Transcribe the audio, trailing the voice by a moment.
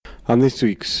On this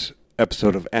week's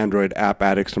episode of Android App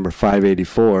Addicts number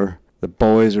 584, the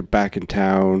boys are back in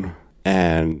town,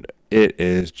 and it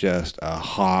is just a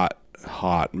hot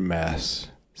mess.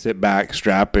 Sit back,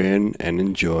 strap in, and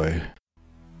enjoy.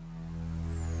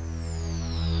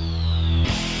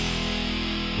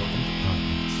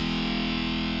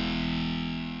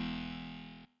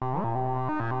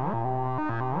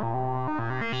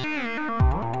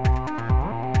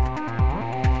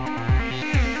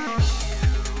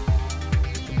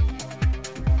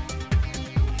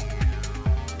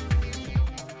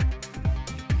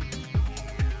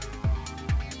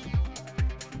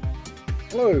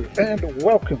 Hello and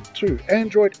welcome to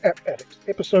Android App Addicts,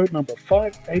 episode number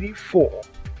 584.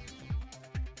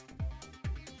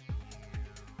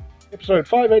 Episode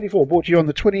 584 brought to you on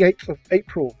the 28th of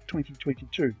April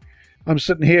 2022. I'm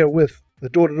sitting here with the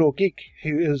door-to-door geek,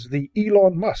 who is the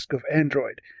Elon Musk of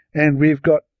Android, and we've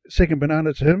got second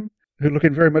banana to him, who's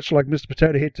looking very much like Mr.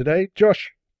 Potato Head today.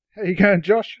 Josh, how you going,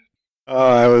 Josh?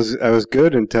 I was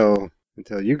good until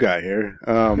you got here.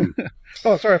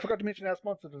 Oh, sorry, I forgot to mention our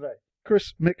sponsor today.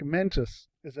 Chris McMantis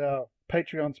is our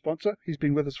Patreon sponsor. He's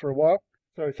been with us for a while.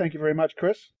 So thank you very much,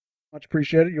 Chris. Much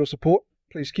appreciated, your support.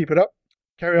 Please keep it up.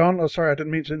 Carry on. Oh, sorry, I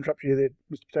didn't mean to interrupt you there,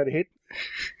 Mr. Potato Head.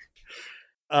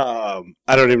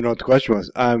 I don't even know what the question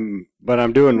was. But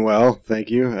I'm doing well,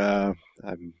 thank you.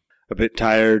 I'm a bit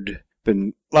tired.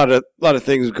 Been a lot of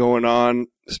things going on.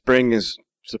 Spring is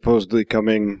supposedly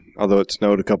coming, although it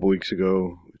snowed a couple weeks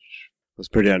ago, which was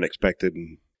pretty unexpected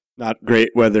and not great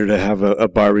weather to have a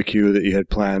barbecue that you had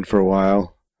planned for a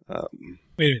while. Wait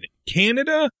a minute.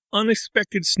 Canada,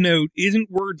 unexpected snow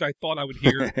isn't words I thought I would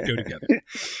hear go together.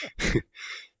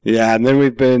 Yeah, and then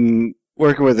we've been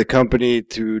working with a company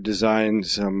to design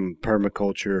some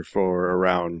permaculture for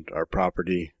around our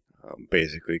property,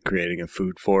 basically creating a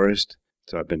food forest.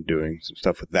 So I've been doing some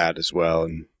stuff with that as well,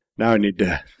 and now I need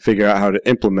to figure out how to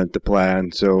implement the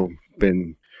plan. So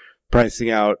been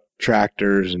pricing out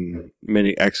tractors and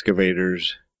mini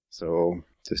excavators, so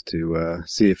just to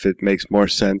see if it makes more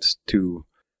sense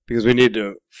because we need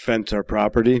to fence our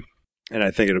property, and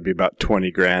I think it'll be about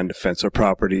 $20,000 to fence our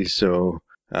property. So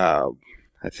I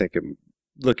think I'm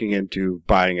looking into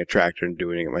buying a tractor and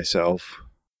doing it myself.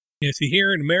 Yeah, see,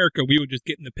 here in America, we would just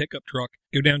get in the pickup truck,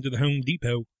 go down to the Home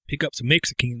Depot, pick up some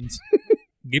Mexicans,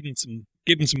 give them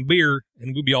some beer,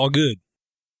 and we'll be all good.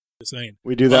 Just saying.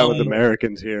 We do that with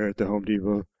Americans here at the Home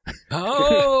Depot.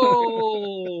 Oh,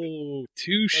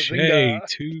 touche. Yeah,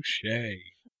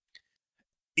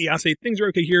 I say things are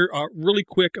okay here. Really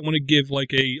quick, I want to give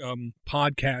like a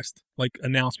podcast like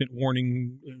announcement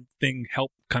warning thing,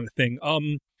 help kind of thing.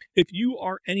 If you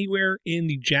are anywhere in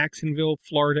the Jacksonville,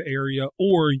 Florida area,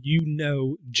 or you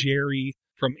know Jerry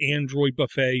from Android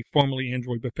Buffet, formerly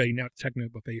Android Buffet, now Techno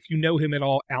Buffet, if you know him at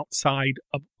all outside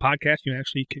of podcast, you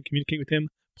actually can communicate with him.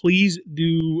 Please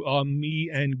do me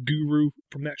and Guru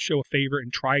from that show a favor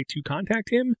and try to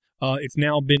contact him. It's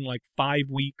now been like 5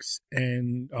 weeks,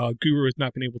 and Guru has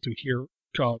not been able to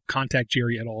contact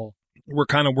Jerry at all. We're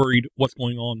kind of worried what's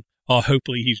going on.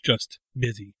 Hopefully he's just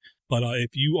busy. But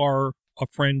if you are a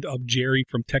friend of Jerry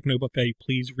from Techno Buffet,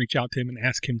 please reach out to him and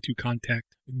ask him to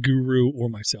contact Guru or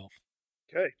myself.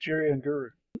 Okay, Jerry and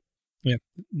Guru. Yeah,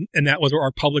 and that was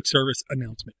our public service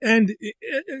announcement. And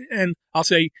I'll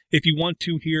say, if you want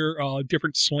to hear a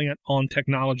different slant on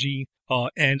technology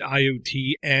and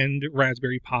IoT and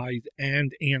Raspberry Pis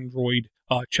and Android,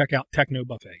 check out Techno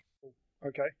Buffet.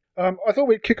 Okay. I thought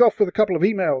we'd kick off with a couple of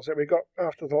emails that we got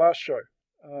after the last show.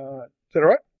 Is that all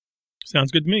right?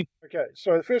 Sounds good to me. Okay,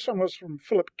 so the first one was from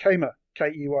Philip Keymer,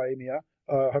 K-E-Y-M-E-R.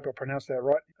 I hope I pronounced that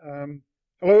right.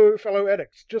 Hello, fellow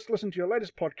addicts. Just listened to your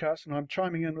latest podcast, and I'm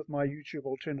chiming in with my YouTube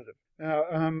alternative. Now,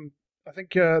 I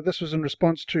think this was in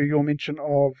response to your mention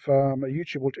of a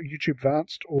YouTube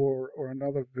Advanced or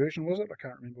another version, was it? I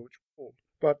can't remember which it was called.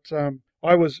 But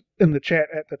I was in the chat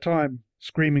at the time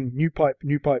screaming new pipe,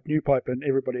 and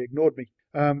everybody ignored me.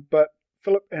 But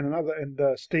Philip and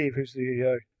Steve, who's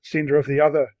the sender of the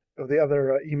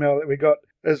other email that we got,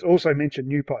 has also mentioned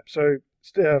new pipe. So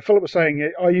Philip was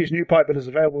saying, I use NewPipe, but it's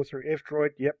available through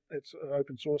F-Droid. Yep, it's an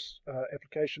open source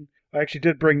application. I actually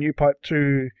did bring NewPipe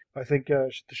to, I think,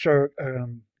 the show a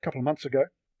couple of months ago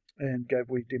and gave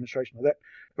a wee demonstration of that.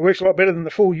 It works a lot better than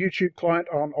the full YouTube client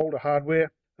on older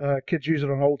hardware. Kids use it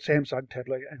on old Samsung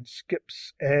tablet and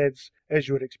skips ads as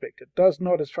you would expect. It does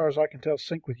not, as far as I can tell,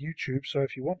 sync with YouTube. So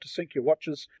if you want to sync your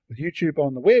watches with YouTube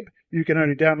on the web, you can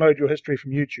only download your history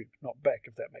from YouTube, not back,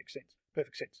 if that makes sense.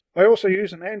 Perfect sense. I also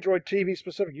use an Android TV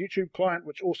specific YouTube client,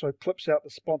 which also clips out the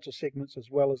sponsor segments as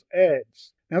well as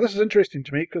ads. Now, this is interesting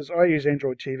to me because I use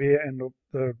Android TV and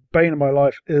the bane of my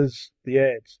life is the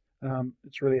ads.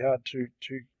 It's really hard to.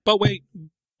 But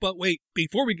wait,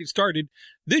 before we get started,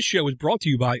 this show is brought to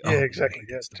you by... Yeah, exactly.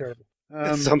 Yeah, it's terrible.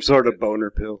 It's some sort of boner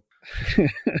pill.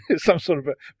 Some sort of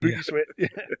a booty sweat. Yeah.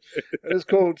 It is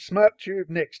called SmartTube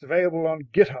Next, available on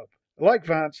GitHub. Like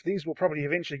Vance, these will probably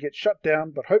eventually get shut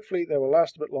down, but hopefully they will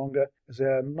last a bit longer as they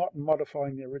are not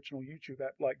modifying the original YouTube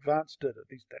app like Vance did. At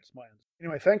least that's my understanding.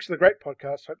 Anyway, thanks for the great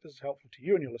podcast. Hope this is helpful to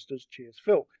you and your listeners. Cheers,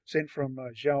 Phil. Sent from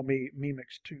Xiaomi Mi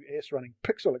Mix 2S running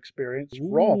Pixel Experience.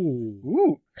 Rob.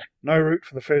 Ooh. No root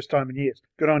for the first time in years.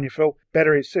 Good on you, Phil.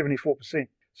 Battery is 74%.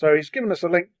 So he's given us a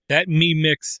link. That Mi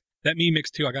Mix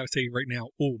 2, I got to say right now,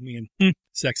 oh man,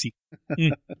 sexy.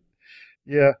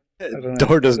 Yeah.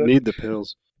 Door doesn't need the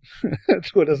pills.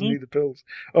 Door doesn't need the pills.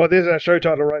 Oh, there's our show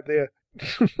title right there.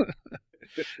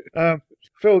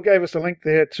 Phil gave us a link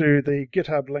there to the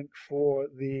GitHub link for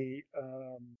the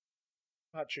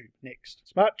SmartTube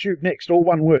Next. SmartTube Next, all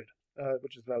one word,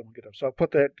 which is available on GitHub. So I'll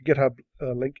put that GitHub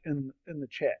link in the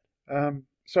chat.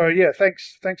 So yeah,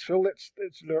 thanks Phil. Let's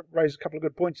raise a couple of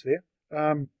good points there.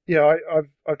 Yeah,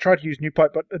 I've tried to use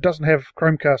NewPipe, but it doesn't have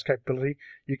Chromecast capability.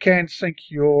 You can sync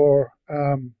your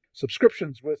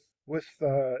subscriptions with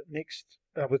Next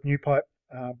with NewPipe,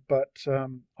 but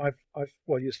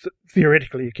yes,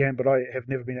 theoretically you can, but I have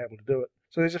never been able to do it.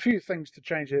 So there's a few things to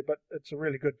change there, but it's a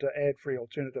really good ad-free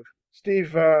alternative.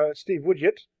 Steve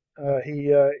Woodyett,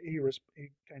 he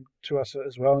came to us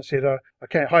as well and said,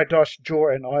 "Okay, hi Josh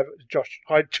and Ivor.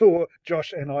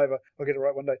 Josh and Ivor. I'll get it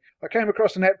right one day. I came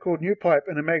across an app called NewPipe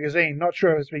in a magazine. Not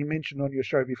sure if it's been mentioned on your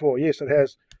show before. Yes, it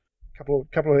has. Couple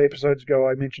of episodes ago,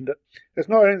 I mentioned it. It's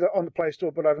not only on the Play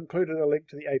Store, but I've included a link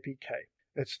to the APK.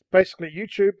 It's basically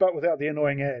YouTube, but without the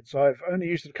annoying ads. I've only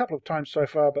used it a couple of times so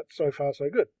far, but so far so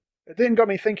good. It then got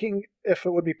me thinking if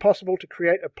it would be possible to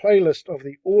create a playlist of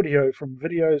the audio from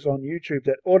videos on YouTube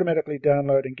that automatically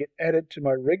download and get added to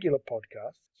my regular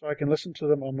podcast, so I can listen to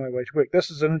them on my way to work. This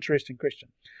is an interesting question.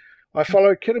 I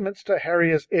follow Kidderminster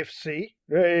Harriers FC.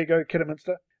 There you go,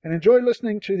 Kidderminster. And enjoy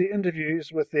listening to the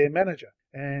interviews with their manager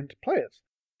and players.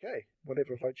 Okay,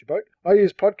 whatever floats your boat. I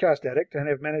use Podcast Addict and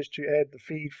have managed to add the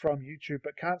feed from YouTube,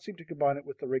 but can't seem to combine it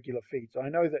with the regular feeds. I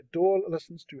know that Dor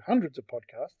listens to hundreds of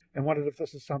podcasts and wondered if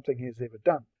this is something he has ever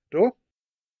done. Dor?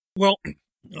 Well,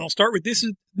 I'll start with this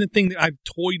is the thing that I've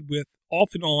toyed with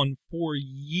off and on for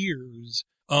years,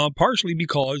 partially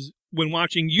because when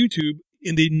watching YouTube,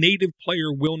 the native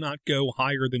player will not go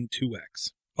higher than 2x.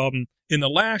 In the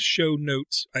last show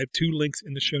notes, I have two links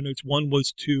in the show notes. One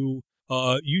was to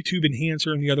YouTube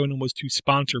Enhancer, and the other one was to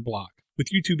Sponsor Block. With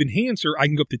YouTube Enhancer, I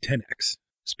can go up to 10x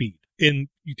speed in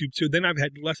YouTube. So then I've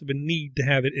had less of a need to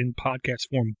have it in podcast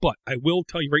form. But I will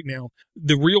tell you right now,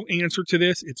 the real answer to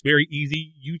this, it's very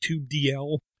easy. YouTube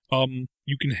DL.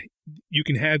 You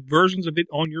can have versions of it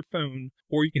on your phone,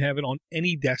 or you can have it on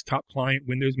any desktop client,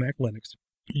 Windows, Mac, Linux.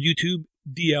 YouTube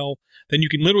DL, then you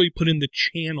can literally put in the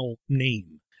channel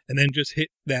name and then just hit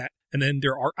that. And then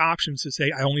there are options to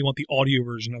say, I only want the audio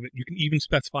version of it. You can even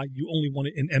specify you only want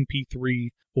it in MP3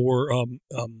 or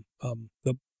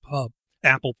the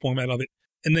Apple format of it.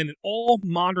 And then all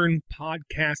modern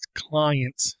podcast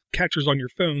clients, catchers on your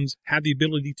phones, have the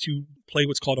ability to play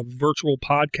what's called a virtual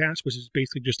podcast, which is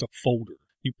basically just a folder.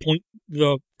 You point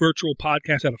the virtual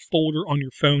podcast at a folder on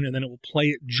your phone, and then it will play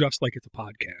it just like it's a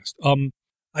podcast.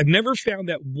 I've never found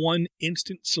that one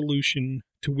instant solution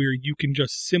to where you can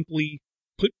just simply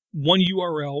put one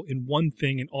URL in one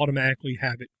thing and automatically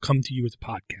have it come to you as a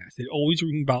podcast. It always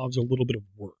involves a little bit of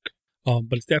work,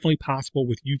 but it's definitely possible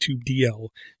with YouTube DL.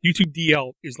 YouTube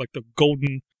DL is like the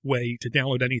golden way to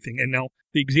download anything. And now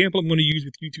the example I'm going to use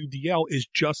with YouTube DL is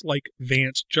just like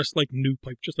Vance, just like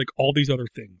NewPipe, just like all these other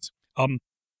things.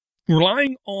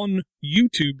 Relying on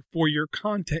YouTube for your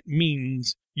content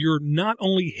means you're not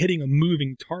only hitting a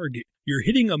moving target, you're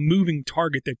hitting a moving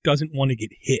target that doesn't want to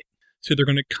get hit. So they're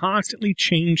going to constantly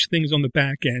change things on the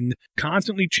back end,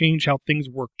 constantly change how things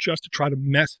work just to try to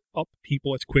mess up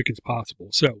people as quick as possible.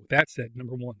 So that said,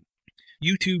 number one,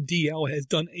 YouTube DL has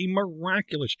done a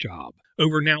miraculous job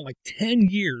over now like 10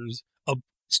 years of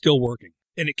still working.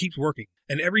 And it keeps working.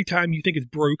 And every time you think it's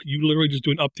broke, you literally just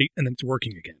do an update and then it's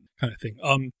working again, kind of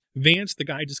thing. Vance, the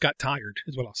guy just got tired,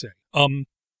 is what I'll say.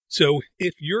 So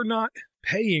if you're not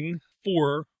paying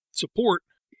for support,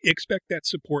 expect that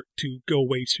support to go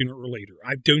away sooner or later.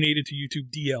 I've donated to YouTube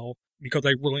DL because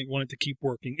I really want it to keep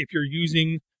working. If you're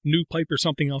using NewPipe or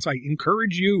something else, I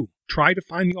encourage you, try to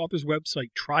find the author's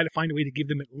website. Try to find a way to give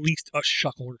them at least a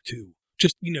shekel or two.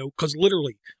 Just, because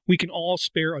literally, we can all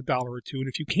spare $1 or $2. And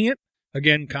if you can't,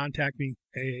 again, contact me,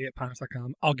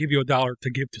 aa@pinos.com. I'll give you $1 to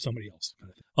give to somebody else.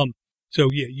 So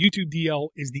yeah, YouTube DL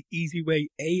is the easy way.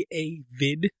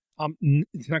 AAVid.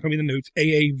 It's not going to be in the notes.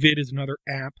 AA Vid is another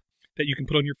app that you can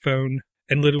put on your phone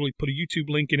and literally put a YouTube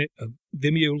link in it, a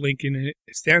Vimeo link in it,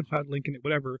 a SoundCloud link in it,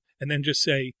 whatever, and then just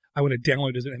say, I want to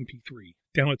download it as an MP3.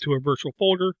 Download to a virtual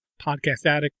folder, Podcast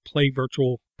Addict, play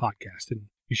virtual podcast, and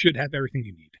you should have everything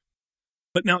you need.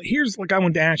 But now here's I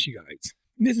wanted to ask you guys.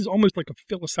 This is almost like a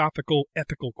philosophical,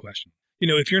 ethical question.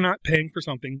 If you're not paying for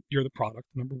something, you're the product,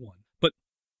 number one. But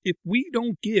if we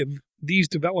don't give these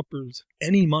developers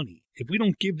any money, if we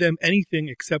don't give them anything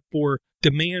except for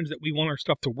demands that we want our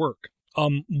stuff to work,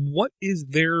 what is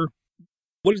their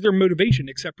motivation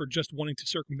except for just wanting to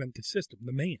circumvent the system,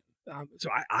 the man? So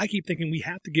I keep thinking we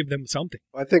have to give them something.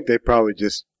 I think they probably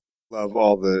just love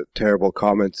all the terrible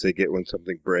comments they get when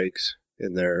something breaks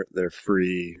in their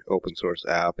free open source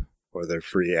app or their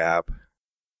free app.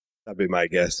 That'd be my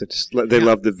guess. They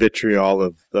love the vitriol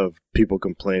of people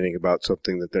complaining about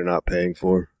something that they're not paying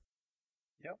for.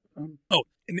 Yep.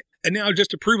 And now just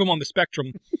to prove I'm on the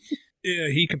spectrum,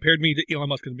 he compared me to Elon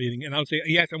Musk in the meeting, and I would say,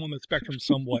 yes, I'm on the spectrum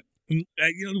somewhat.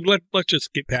 Let's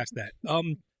just get past that.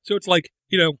 So it's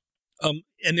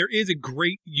and there is a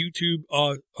great YouTube,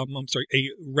 a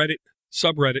Reddit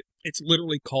subreddit. It's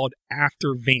literally called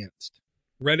Aftervanced.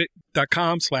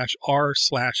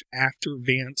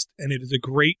 Reddit.com/r/Aftervanced, and it is a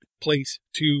great place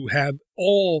to have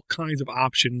all kinds of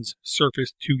options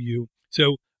surfaced to you.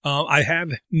 So I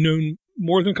have known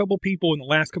more than a couple people in the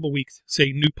last couple of weeks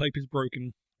say NewPipe is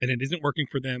broken and it isn't working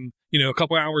for them. A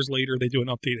couple hours later they do an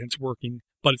update and it's working,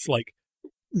 but it's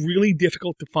really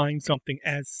difficult to find something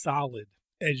as solid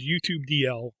as YouTube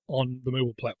DL on the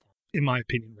mobile platform, in my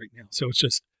opinion, right now. So it's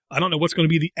just, I don't know what's going to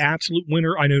be the absolute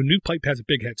winner. I know NewPipe has a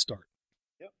big head start.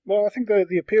 Yeah. Well, I think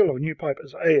the appeal of NewPipe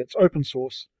is A, it's open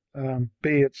source, B,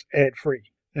 it's ad-free.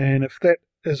 And if that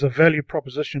is a value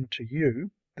proposition to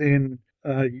you, then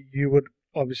you would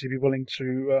obviously be willing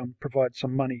to provide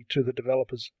some money to the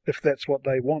developers if that's what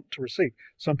they want to receive.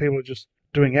 Some people are just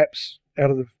doing apps out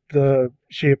of the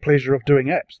sheer pleasure of doing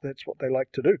apps. That's what they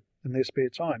like to do in their spare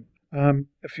time.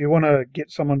 If you want to get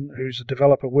someone who's a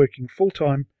developer working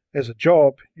full-time as a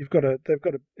job, they've got to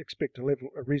expect a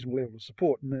reasonable level of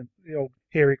support. And then the old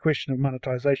hairy question of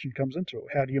monetization comes into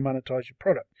it. How do you monetize your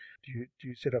product? Do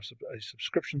you set up a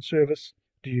subscription service?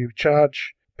 Do you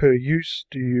charge per use?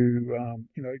 Do you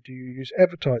use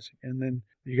advertising? And then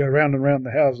you go round and round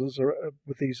the houses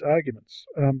with these arguments.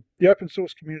 The open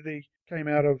source community came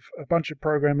out of a bunch of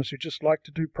programmers who just like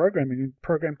to do programming and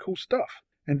program cool stuff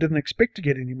and didn't expect to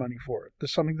get any money for it.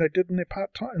 There's something they did in their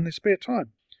spare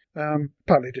time.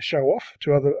 Partly to show off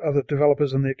to other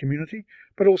developers in their community,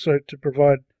 but also to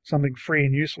provide something free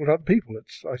and useful to other people.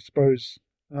 It's, I suppose,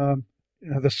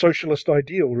 the socialist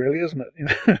ideal, really, isn't it?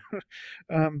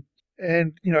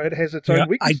 And it has its own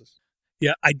weaknesses.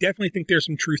 I definitely think there's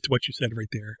some truth to what you said right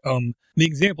there. The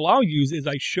example I'll use is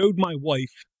I showed my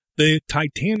wife the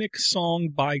Titanic song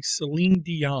by Celine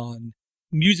Dion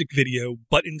music video,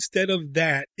 but instead of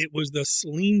that, it was the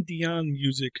Celine Dion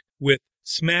music with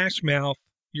Smash Mouth,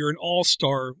 "You're an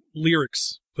All-Star"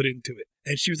 lyrics put into it.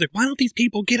 And she was like, why don't these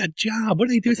people get a job? What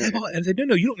do they do? And I said,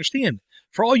 no, you don't understand.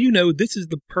 For all you know, this is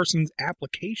the person's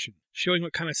application showing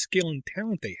what kind of skill and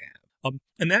talent they have.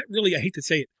 And that really, I hate to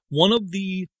say it, one of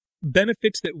the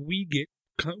benefits that we get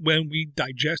when we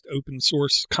digest open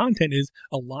source content is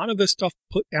a lot of the stuff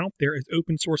put out there as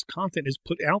open source content is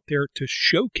put out there to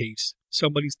showcase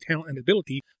somebody's talent and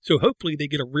ability. So hopefully they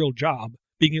get a real job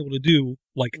being able to do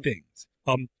things.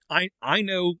 I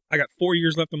know I got 4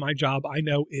 years left on my job. I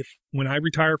know if when I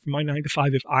retire from my 9 to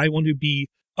 5, if I want to be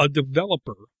a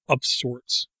developer of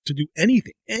sorts to do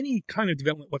anything, any kind of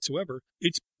development whatsoever,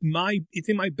 it's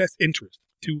in my best interest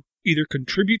to either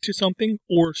contribute to something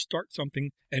or start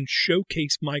something and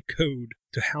showcase my code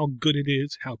to how good it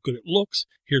is, how good it looks.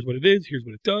 Here's what it is. Here's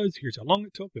what it does. Here's how long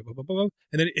it took. Blah, blah, blah, blah.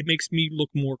 And then it makes me look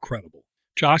more credible.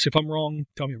 Josh, if I'm wrong,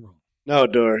 tell me I'm wrong. No,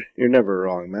 Dor, you're never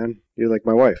wrong, man. You're like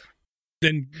my wife.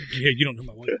 Then you don't know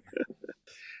my wife.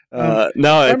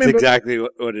 No, it's exactly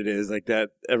what it is. Like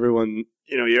that, everyone,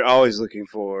 you're always looking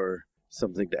for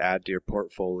something to add to your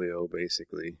portfolio,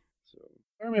 basically. So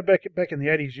I remember back in the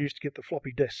 80s, you used to get the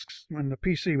floppy disks when the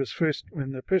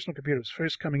personal computer was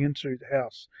first coming into the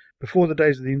house, before the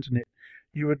days of the internet.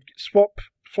 You would swap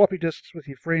floppy disks with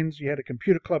your friends. You had a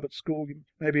computer club at school.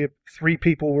 Maybe 3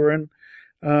 people were in.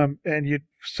 And you'd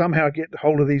somehow get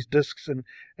hold of these discs and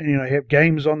have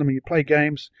games on them and you play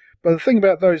games. But the thing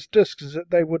about those discs is that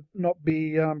they would not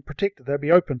be protected. They'd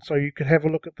be open, so you could have a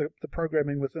look at the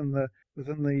programming within the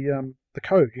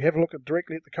code. You have a look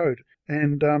directly at the code,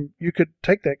 and you could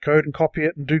take that code and copy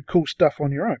it and do cool stuff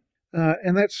on your own.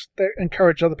 and that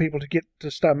encouraged other people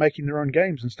to start making their own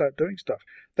games and start doing stuff.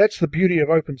 That's the beauty of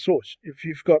open source. If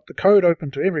you've got the code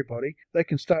open to everybody, they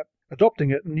can start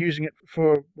adopting it and using it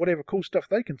for whatever cool stuff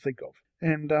they can think of.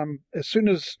 And as soon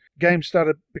as games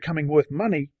started becoming worth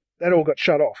money, that all got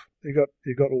shut off. You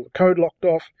got all the code locked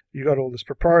off. You got all this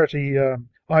proprietary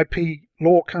IP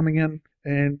law coming in,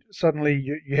 and suddenly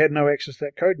you had no access to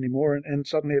that code anymore. And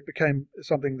suddenly it became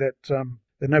something that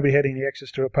nobody had any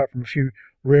access to apart from a few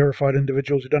rarefied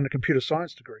individuals who'd done a computer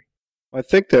science degree. I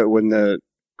think that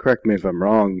correct me if I'm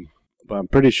wrong, but I'm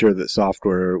pretty sure that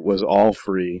software was all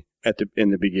free in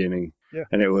the beginning. Yeah.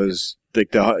 And it was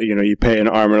like you pay an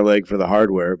arm and a leg for the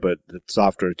hardware, but the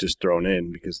software is just thrown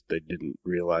in because they didn't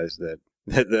realize that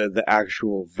the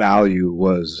actual value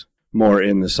was more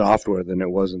in the software than it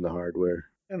was in the hardware.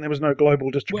 And there was no global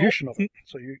distribution of it,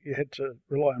 so you had to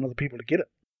rely on other people to get it.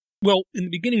 Well, in the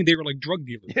beginning, they were like drug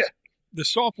dealers. Yeah. The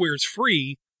software is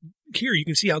free. Here, you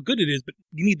can see how good it is, but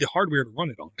you need the hardware to run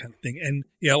it on, kind of thing. And,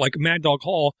 like Mad Dog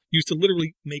Hall used to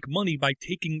literally make money by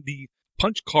taking the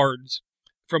punch cards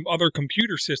from other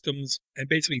computer systems and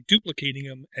basically duplicating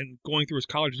them and going through his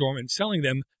college dorm and selling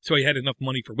them so he had enough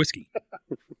money for whiskey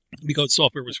because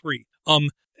software was free.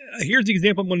 Here's the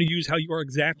example I'm going to use how you are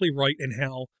exactly right and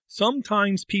how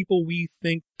sometimes people we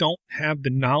think don't have the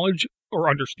knowledge or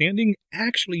understanding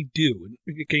actually do.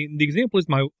 Okay, the example is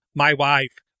my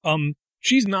wife.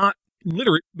 She's not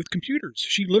literate with computers.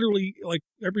 She literally, like,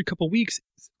 every couple of weeks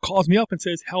calls me up and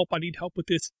says, help, I need help with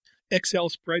this Excel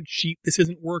spreadsheet. This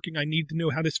isn't working. I need to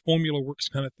know how this formula works,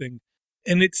 kind of thing.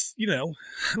 And it's, I don't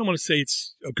want to say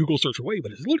it's a Google search away,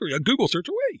 but it's literally a Google search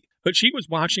away. But she was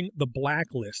watching The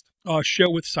Blacklist, a show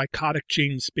with psychotic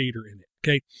James Spader in it.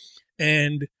 Okay.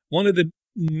 And one of the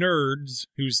nerds,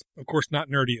 who's of course not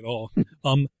nerdy at all,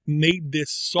 made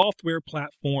this software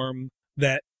platform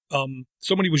that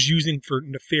somebody was using for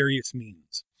nefarious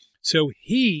means. So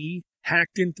he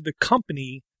hacked into the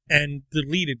company and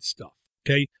deleted stuff.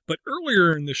 Okay. But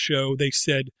earlier in the show, they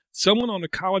said someone on a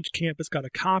college campus got a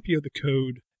copy of the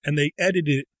code and they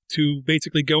edited it to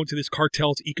basically go into this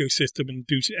cartel's ecosystem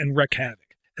and wreak havoc.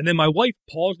 And then my wife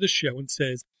paused the show and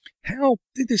says, how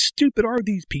stupid are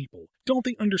these people? Don't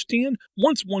they understand?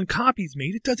 Once one copy's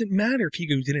made, it doesn't matter if he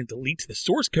goes in and deletes the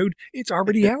source code. It's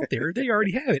already out there. They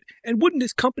already have it. And wouldn't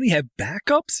this company have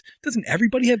backups? Doesn't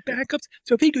everybody have backups?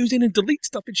 So if he goes in and deletes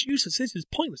stuff, it's useless. This is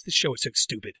pointless. This show is so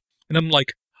stupid. And I'm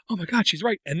like, oh my God, she's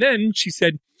right. And then she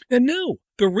said, and no,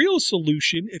 the real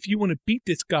solution, if you want to beat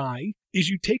this guy, is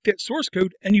you take that source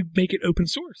code and you make it open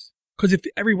source. Because if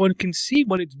everyone can see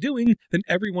what it's doing, then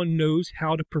everyone knows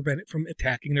how to prevent it from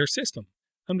attacking their system.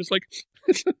 I'm just like,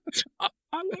 I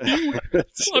love you. I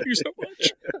love you so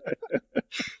much.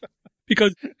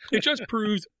 Because it just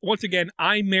proves, once again,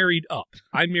 I married up.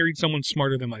 I married someone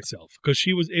smarter than myself. Because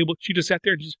she just sat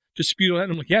there and just spewed on it.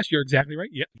 And I'm like, yes, you're exactly right.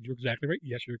 Yeah, you're exactly right.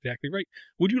 Yes, you're exactly right.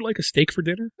 Would you like a steak for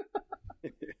dinner?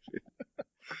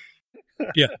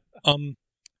 Yeah.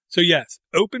 So yes,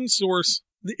 open source,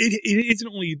 it isn't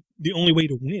only the only way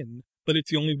to win, but it's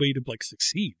the only way to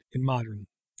succeed in modern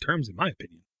terms, in my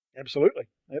opinion. Absolutely.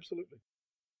 Absolutely.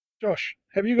 Josh,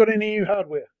 have you got any new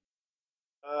hardware?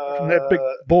 From that big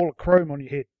ball of chrome on your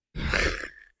head.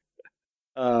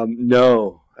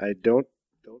 No, I don't.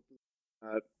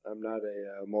 I'm not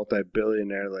a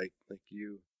multi-billionaire like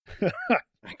you.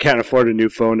 I can't afford a new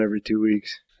phone every 2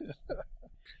 weeks.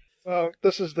 Well,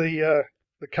 this is the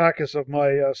carcass of my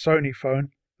Sony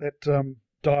phone that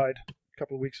died a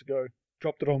couple of weeks ago.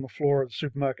 Dropped it on the floor of the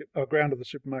supermarket, ground of the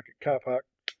supermarket car park.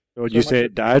 Would you say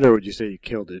it died, or would you say you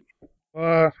killed it?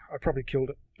 I probably killed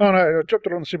it. Oh no, I dropped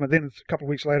it on the supermarket. Then a couple of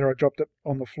weeks later, I dropped it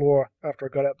on the floor after I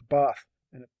got out the bath,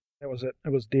 and that was it.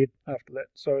 It was dead after that.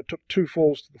 So it took 2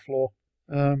 falls to the floor.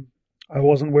 I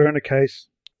wasn't wearing a case.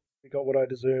 I got what I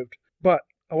deserved, but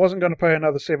I wasn't going to pay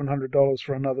another $700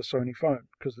 for another Sony phone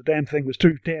because the damn thing was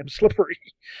too damn slippery.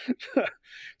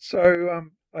 So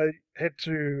I had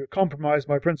to compromise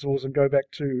my principles and go back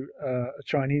to a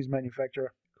Chinese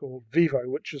manufacturer called Vivo,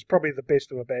 which is probably the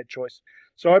best of a bad choice.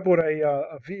 So I bought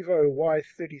a Vivo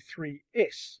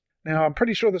Y33S. Now, I'm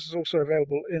pretty sure this is also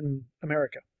available in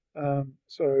America.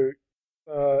 It's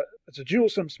a dual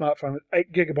SIM smartphone with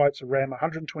 8 gigabytes of RAM,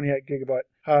 128 gigabyte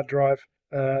hard drive.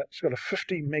 It's got a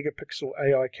 50 megapixel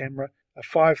AI camera, a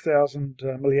 5,000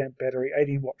 milliamp battery,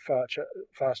 18 watt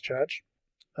fast charge.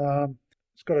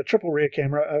 It's got a triple rear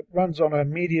camera. It runs on a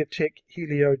MediaTek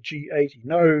Helio G80.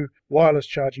 No wireless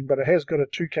charging, but it has got a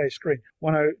 2K screen,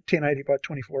 1080 by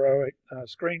 2408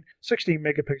 screen, 16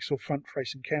 megapixel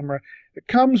front-facing camera. It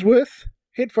comes with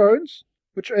headphones,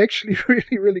 which are actually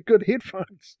really, really good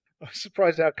headphones. I'm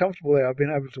surprised how comfortable they are. I've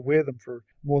been able to wear them for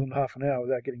more than half an hour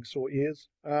without getting sore ears.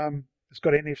 It's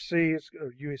got NFC, it's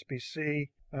got USB-C.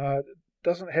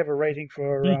 Doesn't have a rating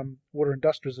for water and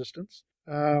dust resistance.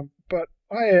 But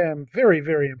I am very,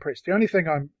 very impressed. The only thing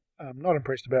I'm not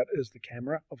impressed about is the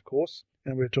camera, of course.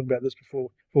 And we were talking about this before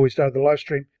we started the live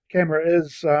stream. Camera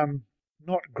is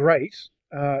not great.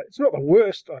 It's not the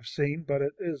worst I've seen, but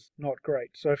it is not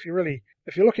great. So if you're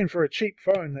looking for a cheap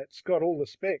phone that's got all the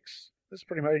specs, this is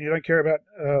pretty much, you don't care about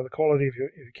the quality of your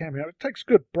camera. It takes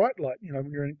good bright light. When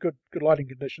you're in good lighting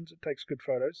conditions, it takes good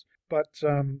photos. But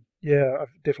yeah,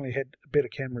 I've definitely had better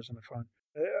cameras on the phone.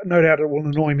 No doubt it will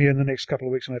annoy me in the next couple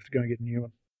of weeks, and I have to go and get a new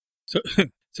one.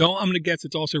 So I'm going to guess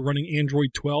it's also running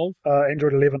Android 12?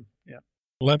 Android 11, yeah.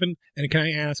 11? And can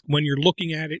I ask, when you're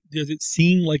looking at it, does it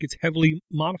seem like it's heavily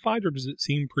modified, or does it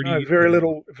seem pretty... No, very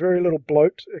little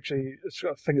bloat. Actually,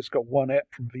 I think it's got one app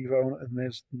from Vivo on it, and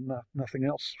there's nothing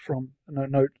else from...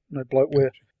 No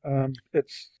bloatware.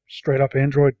 It's straight up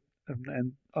Android,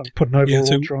 and I've put an overall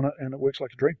launcher on it, and it works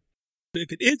like a dream.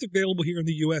 If it is available here in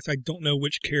the U.S., I don't know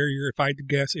which carrier. If I had to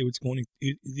guess, it's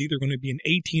either going to be an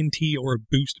AT&T or a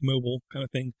Boost Mobile kind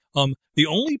of thing. The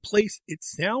only place it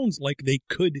sounds like they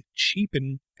could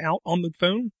cheapen out on the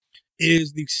phone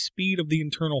is the speed of the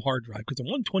internal hard drive, because a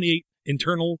 128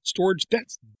 internal storage,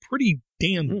 that's pretty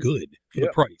damn good for the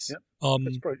price. Yeah. I'm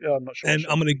not sure. And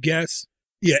I'm going to guess,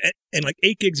 and like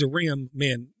 8 gigs of RAM,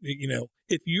 man,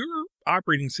 if your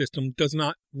operating system does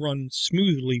not run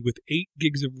smoothly with 8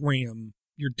 gigs of RAM,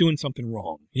 you're doing something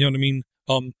wrong. You know what I mean?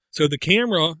 So the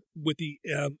camera with the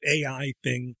AI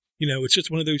thing, it's just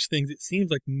one of those things. It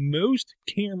seems like most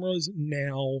cameras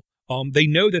now, they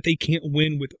know that they can't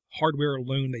win with hardware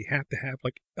alone. They have to have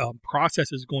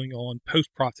processes going on,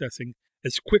 post-processing,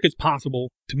 as quick as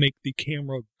possible to make the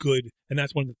camera good. And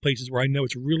that's one of the places where I know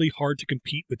it's really hard to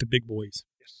compete with the big boys.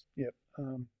 Yes. Yep.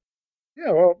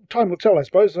 Yeah, well, time will tell, I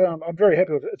suppose. I'm very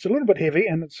happy with it. It's a little bit heavy,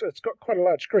 and it's got quite a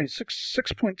large screen,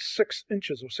 6.6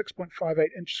 inches or 6.58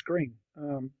 inch screen.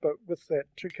 But with that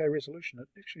 2K resolution, it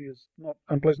actually is not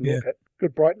unpleasant to look at.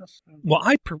 Good brightness. Well,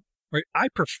 I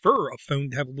prefer a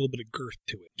phone to have a little bit of girth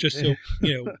to it, just so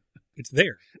it's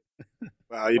there.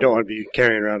 Well, you don't want to be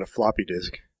carrying around a floppy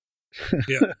disk.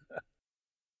 Yeah.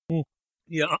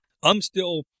 I'm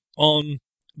still on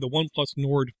the OnePlus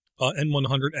Nord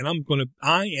N100, and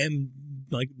I am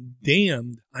like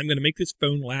damned. I'm going to make this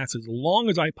phone last as long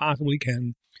as I possibly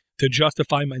can to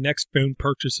justify my next phone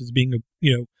purchase as being a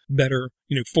better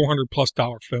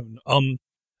 $400+ phone.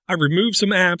 I removed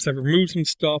some apps, I've removed some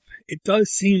stuff. It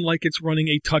does seem like it's running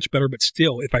a touch better, but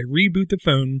still, if I reboot the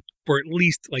phone for at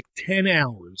least 10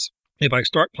 hours, if I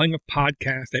start playing a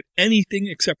podcast at anything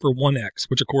except for 1X,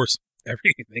 which of course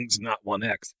everything's not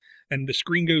 1X, and the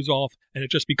screen goes off and it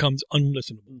just becomes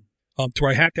unlistenable. To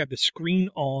where I have to have the screen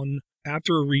on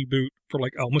after a reboot for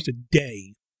almost a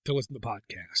day to listen to the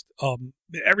podcast.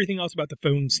 Everything else about the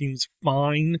phone seems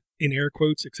fine, in air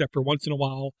quotes, except for once in a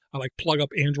while I plug up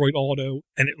Android Auto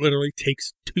and it literally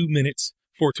takes 2 minutes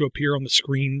for it to appear on the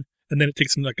screen, and then it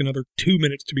takes them another 2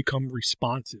 minutes to become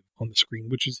responsive on the screen,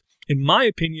 which is, in my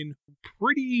opinion,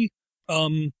 pretty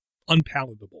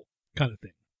unpalatable kind of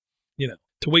thing.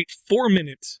 To wait 4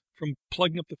 minutes from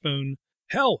plugging up the phone.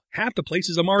 Hell, half the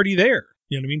places I'm already there.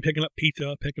 You know what I mean? Picking up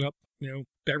pizza, picking up,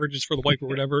 beverages for the wife or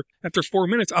whatever. After 4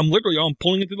 minutes, I'm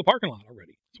pulling into the parking lot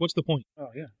already. So what's the point? Oh,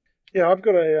 yeah. Yeah, I've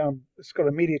got it's got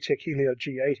a MediaTek Helio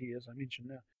G80, as I mentioned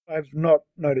now. I've not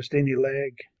noticed any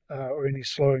lag or any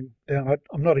slowing down.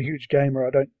 I'm not a huge gamer.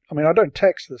 I don't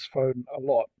tax this phone a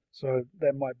lot, so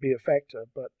that might be a factor.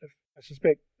 But I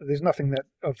suspect there's nothing that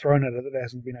I've thrown at it that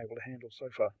hasn't been able to handle so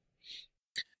far.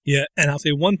 Yeah, and I'll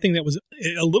say one thing that was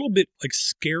a little bit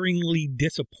scaringly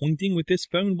disappointing with this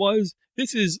phone was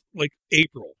this is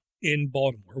April in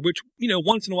Baltimore, which,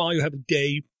 once in a while you have a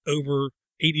day over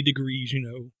 80 degrees,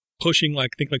 pushing I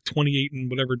think 28 and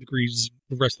whatever degrees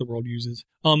the rest of the world uses.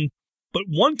 But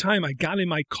one time I got in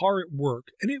my car at work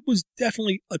and it was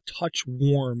definitely a touch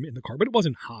warm in the car, but it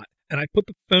wasn't hot. And I put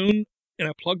the phone and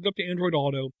I plugged it up to Android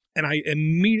Auto and I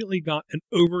immediately got an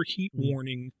overheat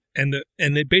warning. And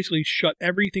they basically shut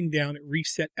everything down. It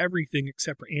reset everything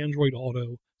except for Android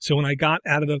Auto. So when I got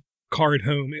out of the car at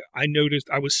home, I noticed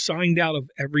I was signed out of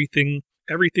everything.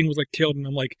 Everything was killed. And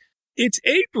I'm like, it's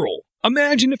April.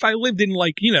 Imagine if I lived in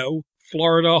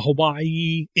Florida,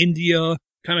 Hawaii, India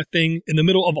kind of thing in the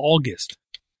middle of August.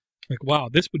 Wow,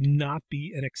 this would not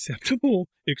be an acceptable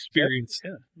experience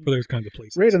for those kinds of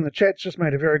places. Red in the chat's just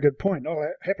made a very good point.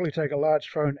 I'll happily take a large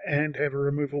phone and have a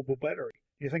removable battery.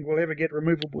 Do you think we'll ever get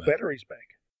removable batteries back?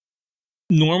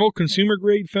 Normal consumer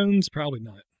grade phones? Probably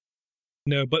not.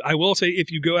 No, but I will say if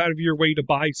you go out of your way to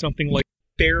buy something like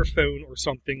Fairphone or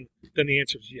something, then the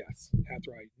answer is yes.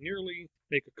 After I nearly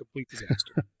make a complete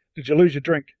disaster. Did you lose your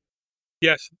drink?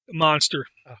 Yes, Monster.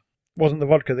 Wasn't the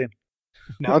vodka then?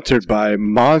 Sponsored by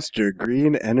Monster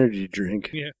Green Energy Drink.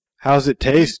 Yeah. How's it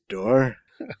taste, Dor?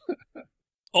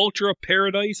 Ultra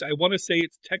Paradise. I want to say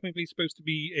it's technically supposed to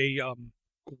be a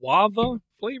guava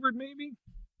flavored, maybe.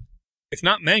 It's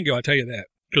not mango, I'll tell you that,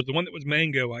 because the one that was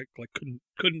mango, I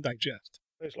couldn't digest.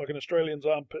 Tastes like an Australian's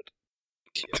armpit.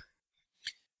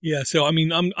 Yeah, so I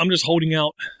mean, I'm just holding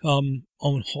out on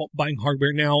buying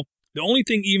hardware now. The only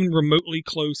thing even remotely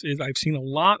close is I've seen a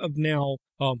lot of now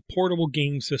portable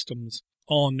game systems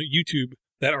on YouTube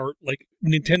that are like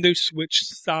Nintendo Switch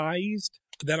sized,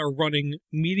 that are running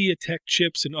MediaTek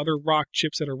chips and other ROC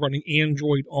chips that are running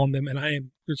Android on them. And I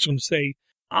am just going to say,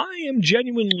 I am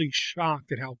genuinely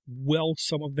shocked at how well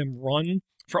some of them run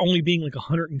for only being like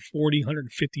 $140,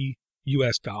 $150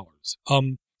 US.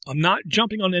 I'm not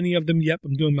jumping on any of them yet.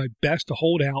 I'm doing my best to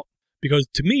hold out because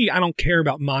to me, I don't care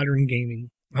about modern gaming.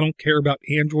 I don't care about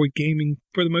Android gaming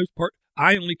for the most part.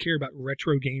 I only care about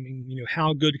retro gaming. You know,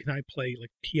 how good can I play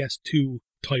like PS2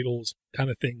 titles kind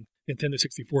of thing, Nintendo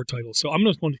 64 titles. So I'm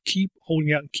just going to keep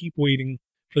holding out and keep waiting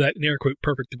for that, in air quote,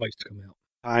 perfect device to come out.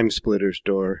 Time Splitters,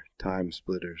 Dor. Time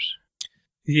Splitters.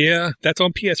 Yeah, that's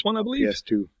on PS1, I believe.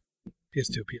 PS2.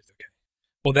 PS2, okay.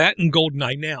 Well, that and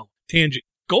GoldenEye now. Tangent.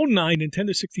 GoldenEye,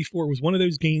 Nintendo 64 was one of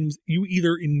those games you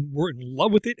either were in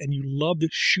love with it and you loved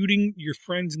shooting your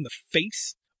friends in the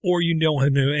face, or you don't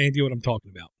have no idea what I'm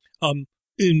talking about.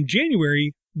 In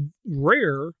January,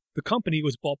 Rare, the company,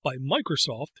 was bought by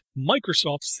Microsoft.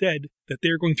 Microsoft said that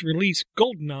they're going to release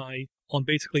GoldenEye on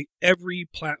basically every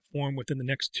platform within the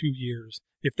next 2 years.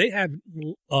 If they have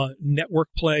network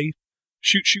play,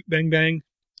 shoot, bang, bang,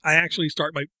 I actually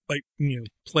start by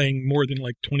playing more than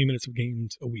like 20 minutes of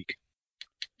games a week.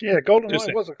 Yeah,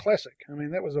 GoldenEye was a classic. I mean,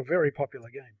 that was a very popular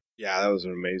game. Yeah, that was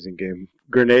an amazing game.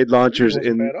 Grenade launchers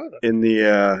in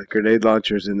the grenade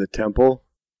launchers in the temple.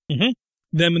 Mm-hmm.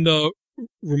 Them in the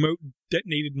remote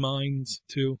detonated mines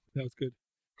too. That was good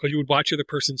because you would watch the other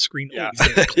person's screen. Yeah.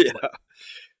 Yeah.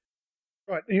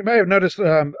 Right. You may have noticed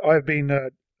I've been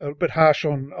a bit harsh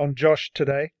on Josh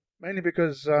today, mainly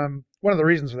because one of the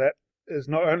reasons for that is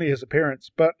not only his appearance,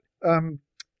 but the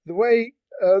way.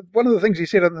 One of the things he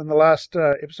said in the last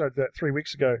episode that 3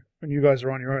 weeks ago, when you guys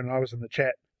were on your own and I was in the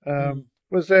chat,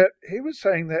 was that he was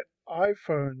saying that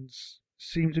iPhones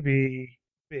seem to be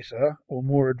better or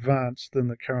more advanced than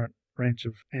the current range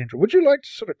of Android. Would you like to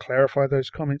sort of clarify those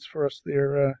comments for us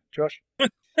there, Josh?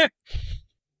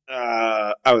 I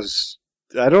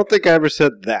don't think I ever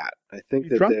said that. I think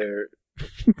that drunk? they're...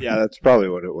 Yeah, that's probably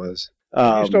what it was.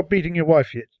 Have you stopped beating your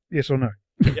wife yet? Yes or no?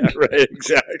 Yeah, right,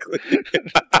 exactly.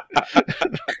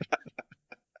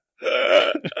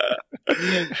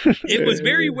 It was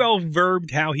very well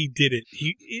verbed how he did it.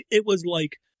 It was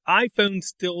like iPhone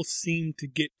still seemed to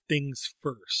get things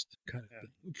first, kind of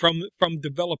thing, from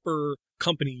developer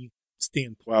company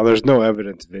standpoint. Well, there's no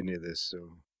evidence of any of this,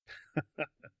 so.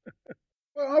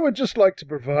 Well, I would just like to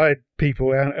provide people,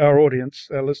 our audience,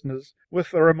 our listeners,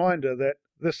 with a reminder that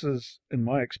this is, in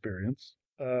my experience,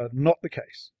 not the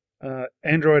case.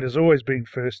 Android has always been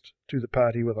first to the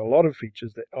party with a lot of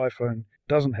features that iPhone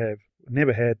doesn't have,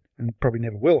 never had, and probably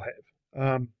never will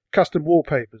have. Custom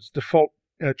wallpapers,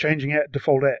 changing out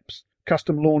default apps,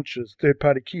 custom launchers,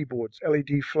 third-party keyboards,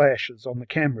 LED flashes on the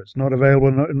cameras, not available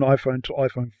in iPhone until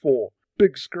iPhone 4,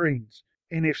 big screens,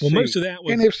 NFC. Well, most of that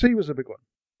was NFC was a big one,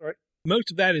 right?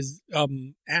 Most of that is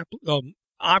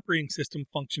operating system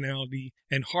functionality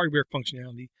and hardware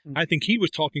functionality. I think he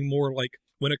was talking more like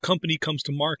when a company comes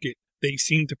to market, they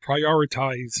seem to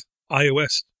prioritize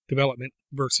iOS development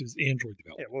versus Android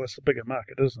development. Yeah, well, it's a bigger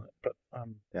market, isn't it? But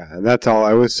yeah, and that's all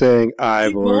I was saying.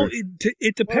 It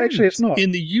depends. Well, actually, it's not.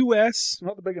 In the U.S., it's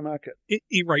not the bigger market.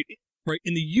 Right.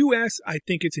 In the U.S., I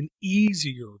think it's an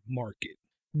easier market.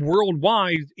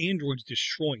 Worldwide, Android's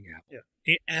destroying Apple.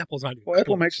 Yeah. Apple's not. Well,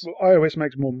 iOS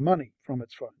makes more money from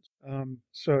its phones. And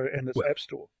its App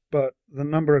Store, but the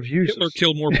number of users. Hitler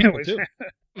killed more people too.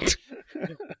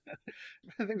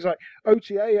 Things like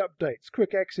OTA updates,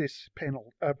 quick access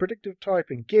panel, predictive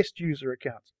typing, guest user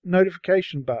accounts,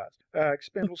 notification bars,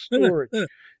 expandable storage.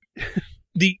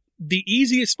 The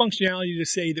easiest functionality to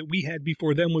say that we had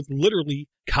before them was literally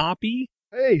copy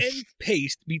and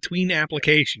paste between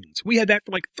applications. We had that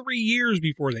for like 3 years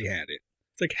before they had it.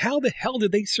 It's like, how the hell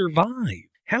did they survive?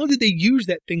 How did they use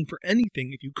that thing for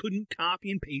anything if you couldn't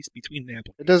copy and paste between an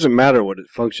application? It doesn't matter what it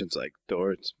functions like,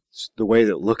 Dor. It's the way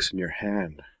that it looks in your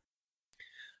hand.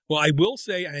 Well, I will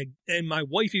say, and my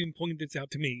wife even pointed this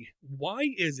out to me,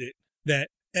 why is it that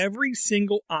every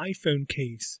single iPhone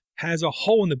case has a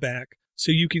hole in the back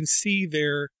so you can see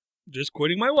their, just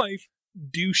quoting my wife,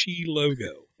 douchey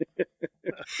logo.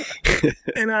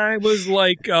 And I was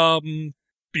like,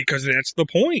 because that's the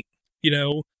point.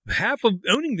 Half of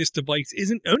owning this device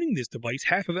isn't owning this device.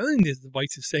 Half of owning this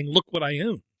device is saying, look what I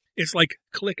own. It's like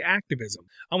click activism.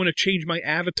 I'm going to change my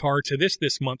avatar to this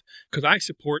month because I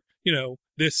support,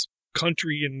 this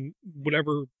country and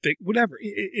whatever.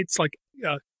 It's like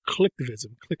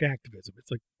clicktivism, click activism.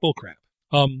 It's like bullcrap.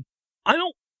 I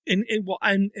don't,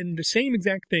 and the same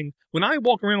exact thing. When I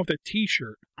walk around with a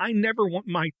T-shirt, I never want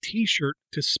my T-shirt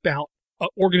to spout an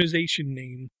organization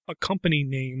name, a company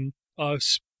name,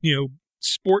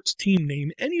 sports team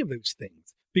name, any of those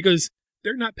things, because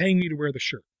they're not paying me to wear the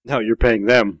shirt. No, you're paying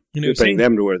them. You're paying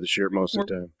them to wear the shirt most of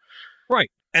the time. Right.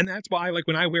 And that's why, like,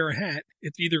 when I wear a hat,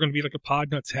 it's either going to be like a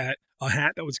Podnuts hat, a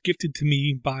hat that was gifted to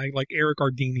me by, like, Eric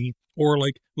Ardini, or,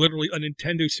 like, literally a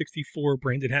Nintendo 64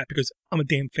 branded hat, because I'm a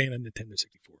damn fan of Nintendo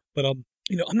 64. But, I'm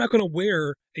not going to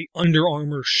wear a Under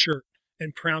Armour shirt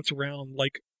and prounce around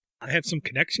like I have some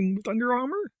connection with Under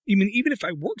Armour. Even if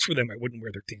I worked for them, I wouldn't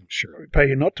wear their damn shirt. I would pay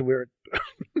you not to wear it.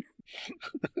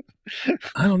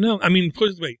 I don't know. Put it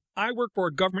this way. I work for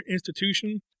a government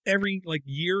institution. Every,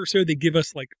 year or so, they give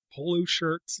us, polo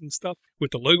shirts and stuff with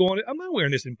the logo on it. I'm not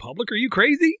wearing this in public. Are you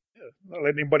crazy? Yeah, not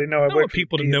letting anybody know I don't want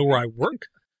people to know where I work.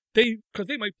 Because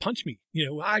they might punch me.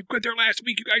 I quit there last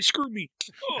week. You guys screwed me.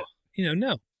 Oh,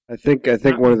 no. I think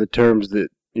one of the terms that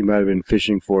you might have been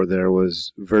fishing for there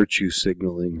was virtue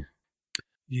signaling.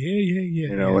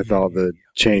 Yeah. With all the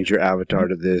change your avatar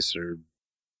to this or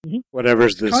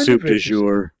whatever's the soup du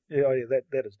jour. Yeah,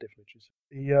 that is definitely true.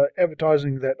 The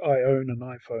advertising that I own an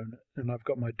iPhone and I've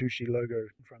got my douchey logo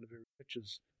in front of every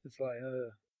pictures. It's like,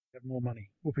 have more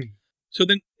money. Whoopee. So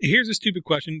then, here's a stupid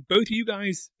question. Both of you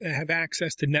guys have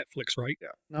access to Netflix, right? Yeah.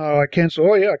 No, I cancel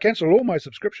all my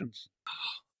subscriptions.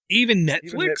 Even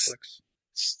Netflix?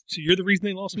 So you're the reason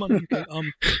they lost money? Okay.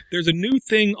 There's a new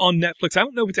thing on Netflix. I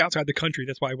don't know if it's outside the country.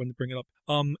 That's why I wanted to bring it up.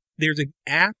 There's an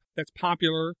app that's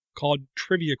popular called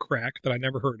Trivia Crack that I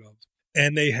never heard of.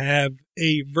 And they have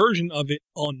a version of it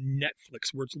on Netflix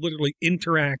where it's literally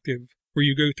interactive, where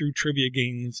you go through trivia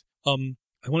games. I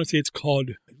want to say it's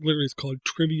called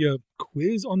Trivia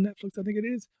Quiz on Netflix, I think it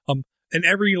is. And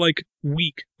every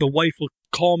week, the wife will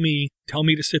call me, tell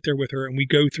me to sit there with her, and we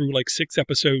go through 6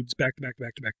 episodes back to back to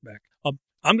back to back to back.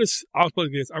 I'll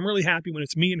put this. I'm really happy when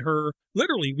it's me and her.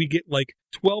 Literally, we get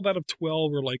 12 out of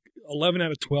 12 or 11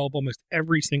 out of 12 almost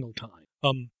every single time.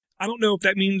 I don't know if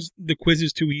that means the quiz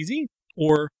is too easy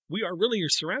or we are really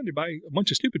surrounded by a bunch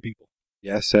of stupid people.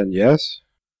 Yes and yes.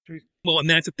 Well, and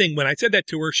that's the thing. When I said that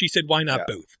to her, she said, why not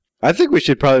both? I think we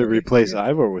should probably replace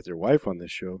Ivor with your wife on this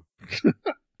show.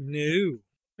 No.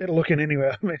 Better looking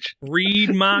anyway, Mitch.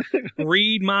 Read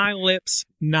my lips.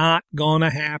 Not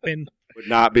gonna happen. Would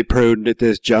not be prudent at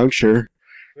this juncture.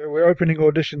 We're opening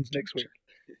auditions next week.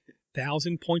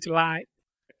 1,000 points of light.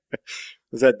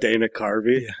 Was that Dana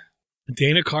Carvey? Yeah.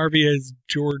 Dana Carvey as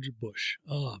George Bush.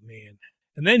 Oh, man.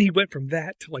 And then he went from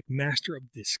that to Master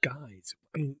of Disguise.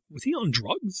 Was he on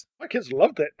drugs? My kids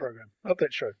loved that program. Loved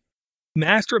that show.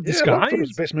 Master of Disguise? I thought it was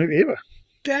the best movie ever.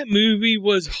 That movie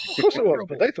was horrible. Of course it was,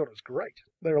 but they thought it was great.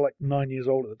 They were 9 years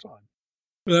old at the time.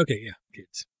 Okay, yeah,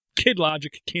 kids. Kid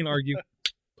logic, can't argue.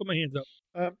 Put my hands up.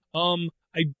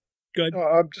 Good.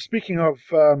 Speaking of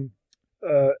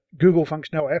Google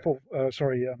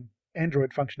functionality,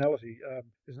 Android functionality,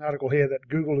 there's an article here that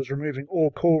Google is removing all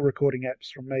call recording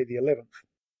apps from May the 11th.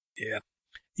 Yeah.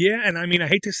 Yeah, and I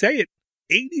hate to say it,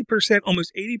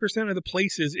 almost 80% of the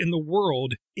places in the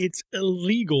world, it's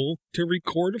illegal to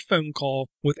record a phone call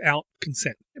without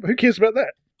consent. Yeah, but who cares about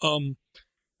that? When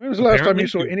was the last time you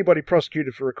saw anybody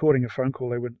prosecuted for recording a phone call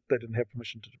they didn't have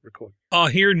permission to record?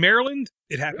 Here in Maryland,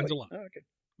 it happens a lot. Oh, okay.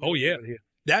 Oh, yeah.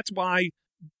 That's why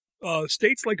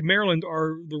states like Maryland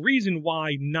are the reason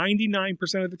why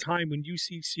 99% of the time when you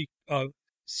see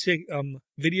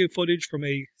video footage from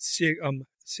a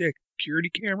security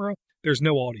camera, there's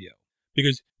no audio.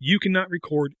 Because you cannot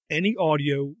record any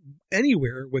audio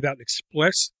anywhere without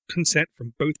express consent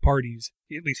from both parties,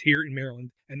 at least here in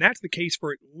Maryland. And that's the case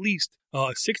for at least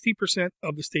 60%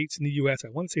 of the states in the U.S. I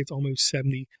want to say it's almost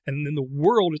 70. And in the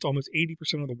world, it's almost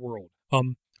 80% of the world.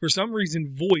 For some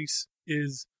reason, voice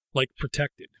is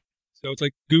protected. So it's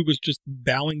Google's just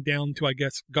bowing down to, I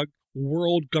guess,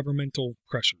 world governmental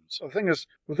pressures. So the thing is,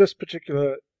 with this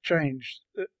particular change,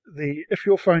 if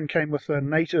your phone came with a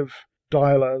native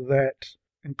dialer that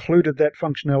included that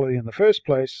functionality in the first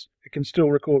place, it can still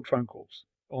record phone calls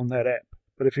on that app.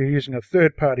 But if you're using a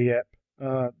third-party app,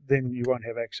 then you won't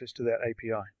have access to that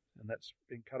API, and that's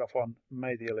been cut off on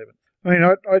May the 11th.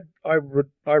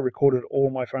 I recorded all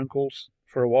my phone calls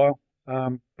for a while,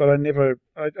 But I never,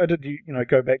 I did,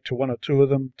 go back to one or two of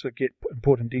them to get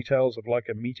important details of like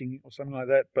a meeting or something like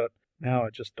that. But now I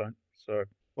just don't. So.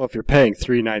 Well, if you're paying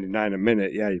 $3.99 a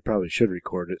minute, yeah, you probably should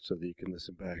record it so that you can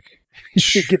listen back.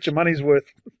 You get your money's worth.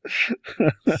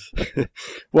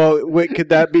 Well, wait, could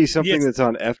that be something that's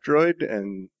on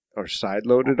F-Droid or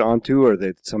side-loaded onto, or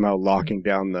they somehow locking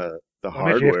down the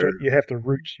hardware? You have to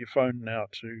root your phone now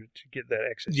to get that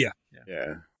access. Yeah.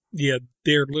 Yeah,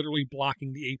 they're literally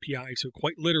blocking the API. So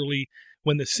quite literally,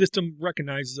 when the system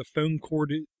recognizes a phone call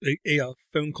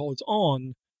is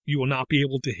on, you will not be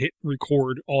able to hit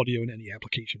record audio in any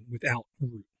application without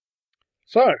root.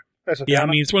 So that's a I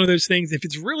mean, it's one of those things. If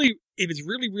it's really, really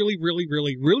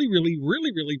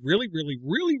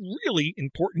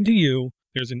important to you,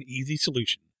 there's an easy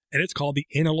solution, and it's called the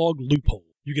analog loophole.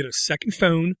 You get a second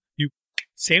phone, you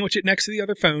sandwich it next to the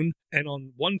other phone, and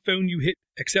on one phone you hit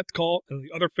accept call, and on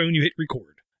the other phone you hit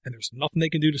record, and there's nothing they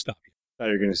can do to stop you. I thought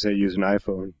you were going to say use an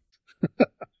iPhone.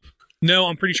 No,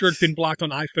 I'm pretty sure it's been blocked on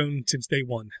iPhone since day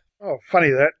one. Oh, funny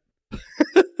that.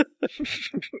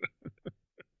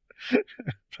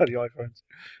 Bloody iPhones.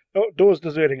 Oh, Door's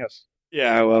deserting us.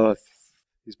 Yeah, well,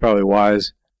 he's probably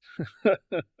wise.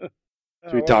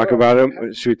 Should we talk about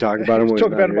him? Should we talk about him?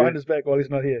 Talk about him behind his back while he's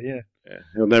not here, yeah.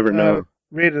 He'll never know.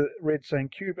 Red saying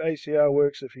Cube ACR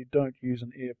works if you don't use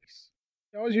an earpiece.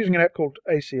 I was using an app called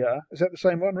ACR. Is that the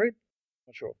same one, Red?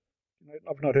 Not sure.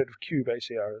 I've not heard of Cube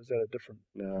ACR. Is that a different?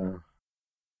 No.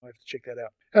 I have to check that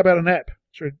out. How about an app?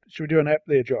 Should we do an app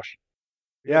there, Josh?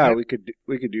 Yeah, we could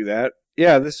do that.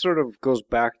 Yeah, this sort of goes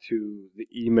back to the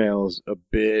emails a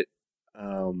bit.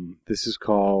 This is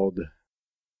called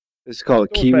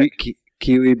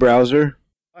Kiwi browser.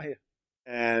 Oh, yeah.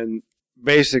 And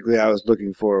basically, I was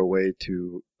looking for a way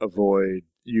to avoid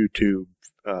YouTube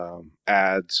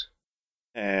ads,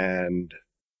 and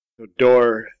the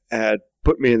Door had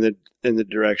put me in the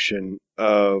direction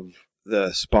of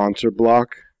the sponsor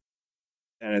block,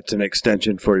 and it's an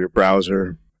extension for your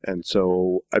browser. And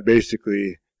so I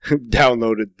basically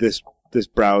downloaded this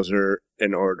browser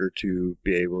in order to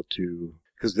be able to,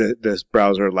 because this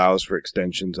browser allows for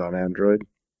extensions on Android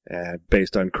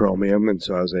based on Chromium, and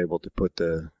so I was able to put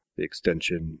the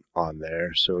extension on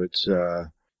there. So it's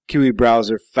Kiwi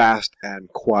browser, fast and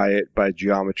quiet by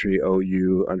Geometry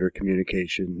OU under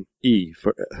communication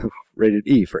rated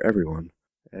E for everyone.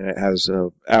 And it has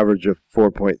an average of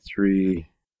 4.3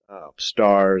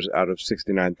 stars out of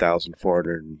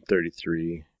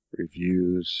 69,433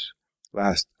 reviews.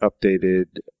 Last updated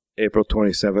April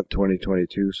 27th,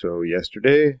 2022, so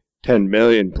yesterday. 10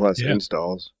 million plus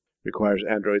installs. Requires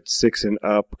Android 6 and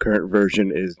up. Current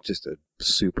version is just a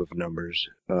soup of numbers.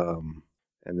 And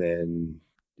then,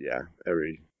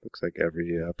 looks like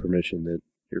every permission that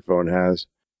your phone has.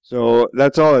 So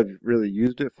that's all I've really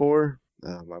used it for.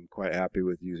 I'm quite happy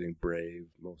with using Brave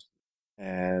most.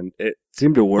 And it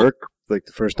seemed to work like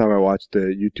the first time I watched a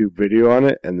YouTube video on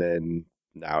it, and then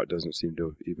now it doesn't seem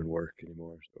to even work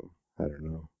anymore. So I don't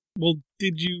know. Well,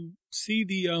 did you see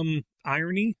the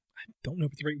irony? I don't know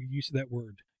if it's the right use of that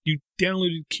word. You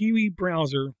downloaded Kiwi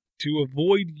browser to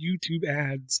avoid YouTube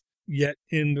ads, yet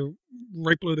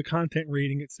right below the content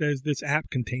rating it says this app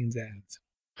contains ads.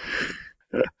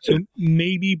 So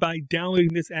maybe by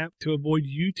downloading this app to avoid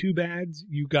YouTube ads,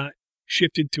 you got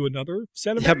shifted to another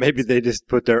set of ads? Maybe they just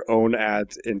put their own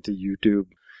ads into YouTube.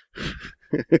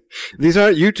 These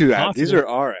aren't YouTube ads. These are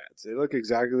our ads. They look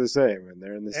exactly the same, and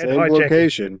they're in the same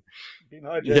location.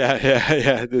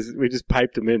 Yeah. We just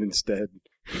piped them in instead.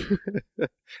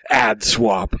 Ad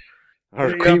swap.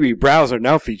 Our Kiwi browser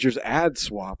now features ad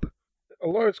swap.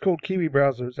 Although it's called Kiwi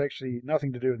browser, it's actually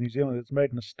nothing to do with New Zealand. It's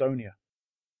made in Estonia.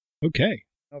 Okay.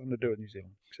 Nothing to do with New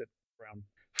Zealand, except brown.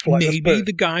 Maybe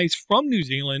the guy's from New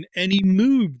Zealand and he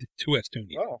moved to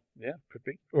Estonia. Oh, yeah, could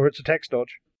be. Or it's a tax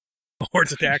dodge.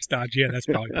 Yeah, that's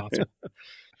probably possible.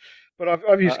 But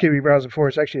I've used Kiwi browser before.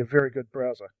 It's actually a very good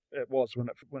browser. It was when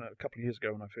a couple of years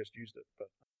ago when I first used it. But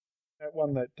that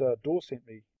one that Door sent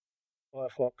me,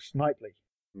 Firefox Nightly,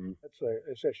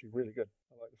 it's actually really good.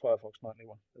 I like the Firefox Nightly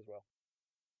one as well.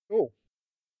 Cool.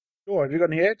 Door, have you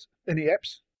got any ads? Any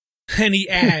apps? Any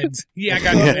ads? Yeah, I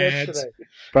got some ads. Today.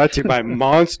 Brought to you by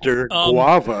Monster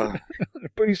Guava.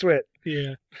 Booty sweat.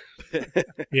 Yeah.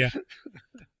 Yeah.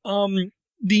 What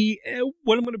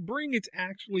I'm going to bring, it's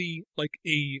actually like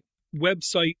a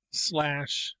website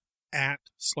 /app/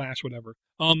 whatever.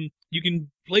 You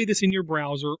can play this in your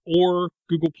browser or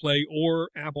Google Play or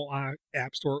Apple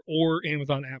App Store or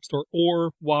Amazon App Store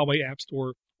or Huawei App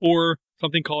Store or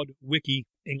something called Wiki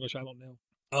English. I don't know.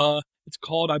 It's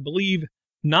called, I believe,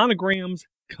 Nanograms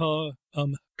Katana.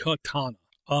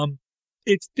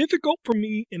 It's difficult for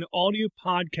me in an audio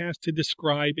podcast to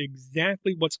describe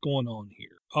exactly what's going on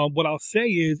here. What I'll say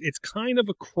is it's kind of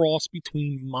a cross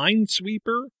between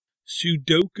Minesweeper,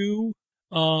 Sudoku,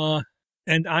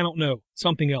 and I don't know,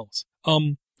 something else.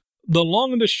 The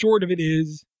long and the short of it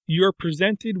is you're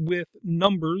presented with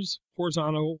numbers,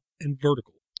 horizontal and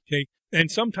vertical. Okay.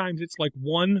 And sometimes it's like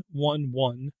 1, 1,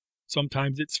 1.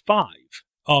 Sometimes it's 5.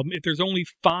 If there's only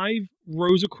 5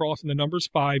 rows across and the number's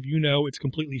 5, you know it's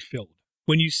completely filled.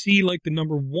 When you see like the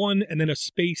number 1 and then a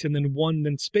space and then 1,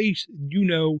 then space, you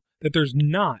know that there's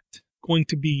not going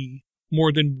to be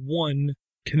more than one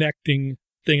connecting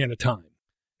thing at a time.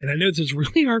 And I know this is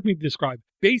really hard for me to describe.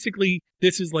 Basically,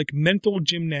 this is like mental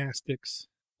gymnastics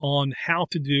on how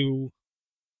to do,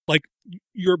 like,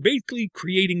 you're basically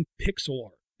creating pixel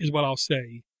art, is what I'll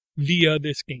say, via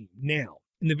this game. Now,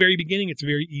 in the very beginning, it's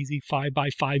very easy,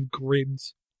 5x5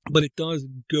 grids, but it does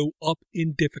go up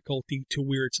in difficulty to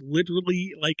where it's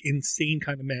literally like insane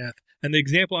kind of math. And the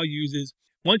example I'll use is,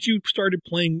 once you started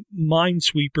playing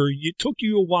Minesweeper, it took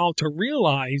you a while to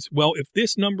realize, well, if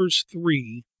this number's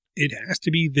 3, it has to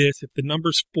be this. If the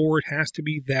number's 4, it has to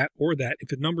be that or that. If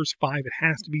the number's 5, it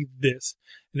has to be this.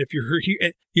 And if you're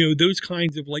here, you know, those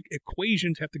kinds of like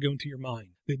equations have to go into your mind.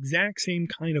 The exact same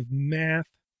kind of math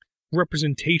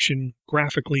representation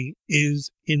graphically is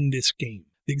in this game.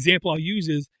 The example I'll use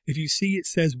is if you see it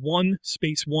says 1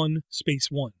 space 1 space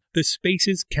 1. The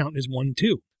spaces count as 1,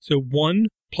 2. So 1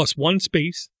 plus 1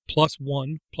 space plus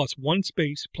 1 plus 1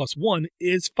 space plus 1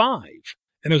 is 5.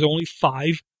 And there's only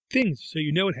 5 things. So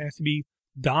you know it has to be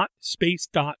dot, space,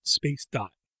 dot, space,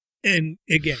 dot. And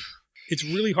again, it's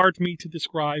really hard for me to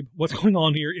describe what's going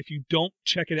on here if you don't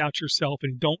check it out yourself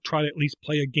and don't try to at least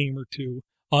play a game or two.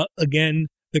 Again,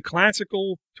 the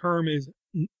classical term is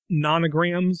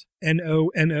nonograms,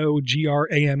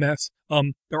 Nonograms.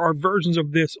 There are versions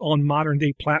of this on modern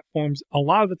day platforms. A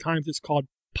lot of the times it's called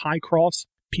Picross,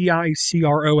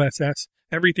 Picross.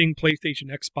 Everything PlayStation,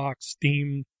 Xbox,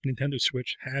 Steam, Nintendo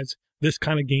Switch has this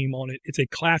kind of game on it. It's a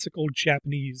classical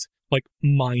Japanese, like,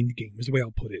 mind game is the way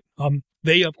I'll put it.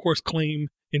 They, of course, claim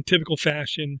in typical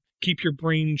fashion, keep your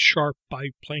brain sharp by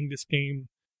playing this game.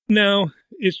 No,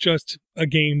 it's just a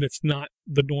game that's not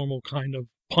the normal kind of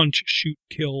punch, shoot,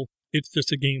 kill. It's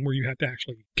just a game where you have to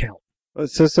actually count. Well,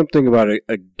 it says something about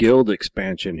a guild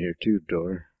expansion here too,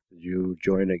 Dor. Did you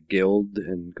join a guild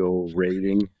and go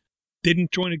raiding?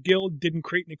 Didn't join a guild, didn't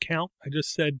create an account. I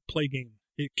just said play game.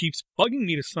 It keeps bugging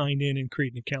me to sign in and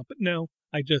create an account, but no,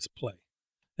 I just play.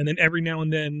 And then every now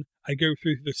and then I go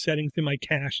through the settings in my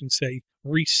cache and say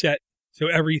reset, so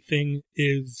everything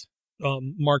is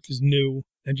marked as new,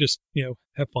 and just, you know,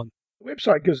 have fun. The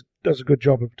website does a good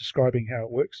job of describing how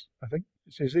it works, I think.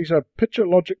 It says these are picture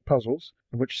logic puzzles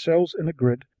in which cells in a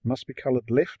grid must be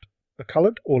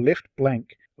coloured or left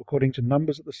blank according to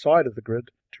numbers at the side of the grid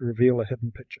to reveal a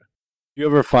hidden picture. Do you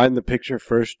ever find the picture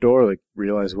first, Dor, like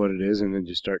realize what it is and then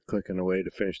just start clicking away to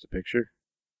finish the picture?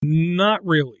 Not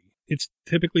really. It's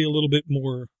typically a little bit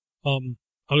more,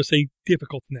 I'll just say,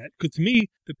 difficult than that. Because to me,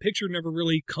 the picture never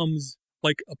really comes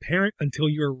like apparent until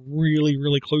you're really,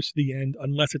 really close to the end,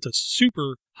 unless it's a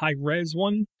super high res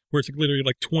one where it's literally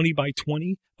like 20 by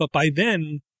 20. But by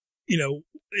then, you know,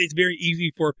 it's very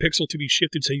easy for a pixel to be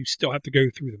shifted, so you still have to go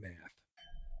through the math.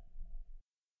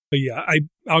 But yeah,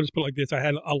 I'll just put it like this. I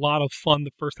had a lot of fun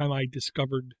the first time I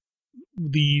discovered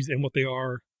these and what they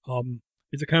are.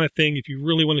 It's the kind of thing, if you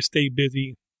really want to stay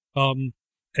busy and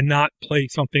not play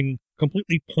something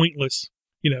completely pointless,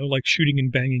 you know, like shooting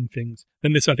and banging things,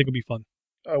 then this I think will be fun.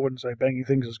 I wouldn't say banging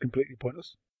things is completely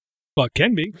pointless. Well, it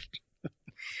can be.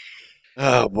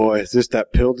 Oh boy, is this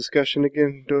that pill discussion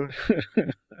again, Dor?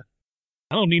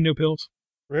 I don't need no pills.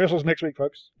 Rehearsals next week,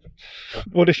 folks.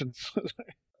 Auditions.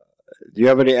 Do you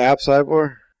have any apps,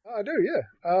 Ivor? I do, yeah.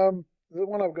 The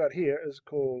one I've got here is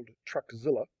called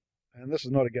Truckzilla, and this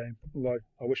is not a game, although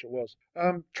I wish it was.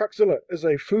 Truckzilla is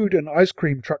a food and ice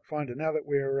cream truck finder. Now that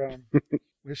we're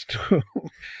still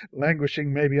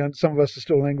languishing, some of us are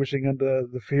still languishing under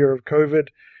the fear of COVID.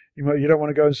 You don't want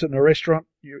to go and sit in a restaurant.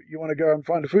 You want to go and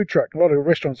find a food truck. A lot of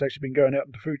restaurants actually been going out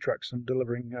into food trucks and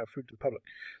delivering food to the public.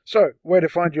 So, where to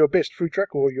find your best food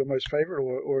truck or your most favorite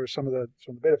or some of the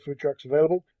better food trucks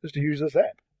available is to use this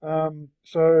app.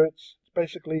 So it's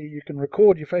basically you can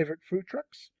record your favorite food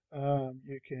trucks.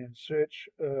 You can search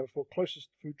for closest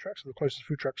food trucks, or the closest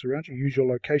food trucks around you. Use your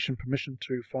location permission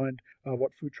to find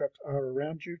what food trucks are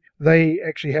around you. They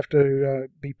actually have to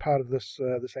be part of this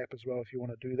app as well if you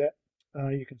want to do that.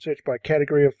 You can search by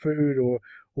category of food or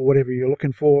whatever you're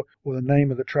looking for, or the name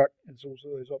of the truck. There's also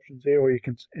those options there,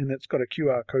 and it's got a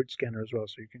QR code scanner as well,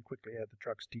 so you can quickly add the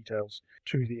truck's details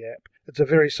to the app. It's a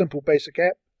very simple, basic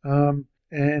app.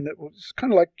 And it was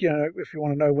kind of like, if you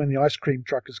want to know when the ice cream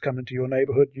truck is coming to your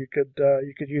neighborhood, you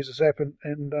could use this app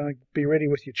and be ready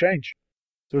with your change.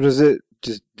 So does it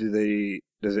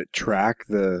track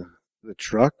the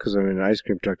truck? Because I mean, an ice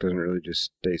cream truck doesn't really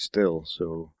just stay still.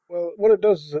 So Well, what it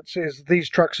does is it says these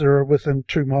trucks are within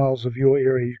 2 miles of your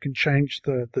area. You can change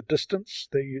the distance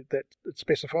that it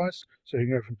specifies. So you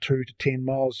can go from 2 to 10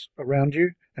 miles around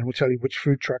you, and we'll tell you which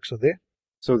food trucks are there.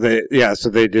 so they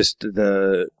just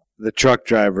the truck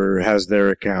driver has their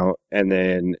account, and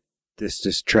then this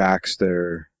just tracks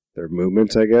their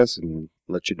movements, I guess, and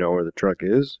lets you know where the truck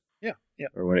is. Yeah.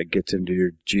 Or when it gets into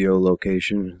your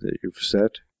geolocation that you've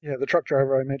set. Yeah, the truck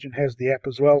driver, I imagine, has the app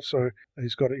as well, so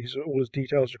he's got all his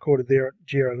details recorded there. It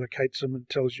geolocates him and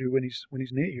tells you when he's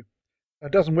near you.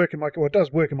 It doesn't work it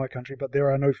does work in my country, but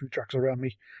there are no food trucks around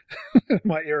me in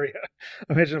my area.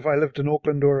 Imagine if I lived in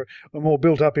Auckland or a more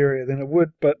built-up area, then it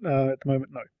would, but at the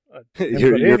moment, no.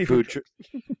 Your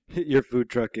food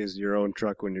truck is your own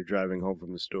truck when you're driving home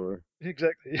from the store.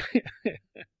 Exactly.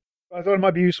 I thought it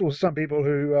might be useful for some people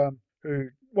who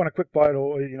want a quick bite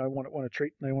or want a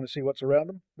treat and they want to see what's around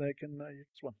them. They can use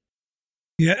this one.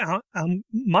 Yeah,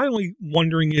 my only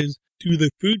wondering is, do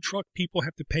the food truck people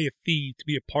have to pay a fee to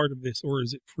be a part of this, or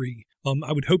is it free?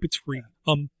 I would hope it's free.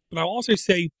 But I'll also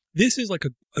say this is like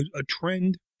a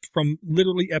trend from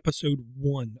literally episode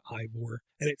 1, Ivor,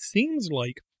 and it seems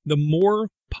like the more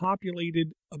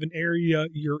populated of an area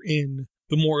you're in,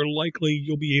 the more likely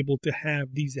you'll be able to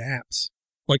have these apps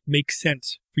like make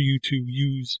sense for you to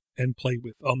use and play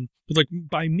with. But like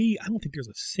by me, I don't think there's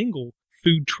a single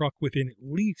food truck within at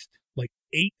least like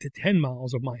 8 to 10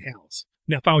 miles of my house.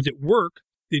 Now, if I was at work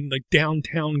in like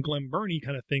downtown Glen Burnie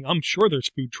kind of thing, I'm sure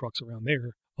there's food trucks around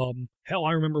there. Hell,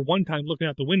 I remember one time looking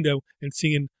out the window and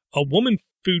seeing a woman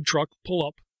food truck pull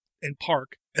up and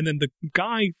park, and then the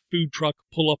guy food truck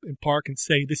pull up and park and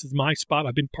say, "This is my spot.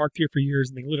 I've been parked here for years,"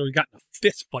 and they literally got in a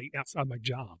fist fight outside my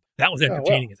job. That was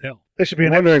entertaining as hell. There should be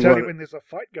an app to tell you when there's a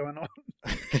fight going on.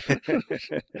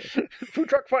 Food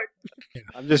truck fight. Yeah.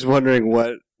 I'm just wondering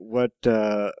what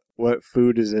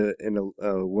food is in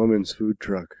a woman's food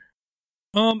truck.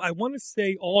 I want to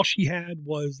say all she had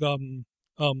was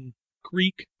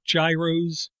Greek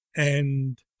gyros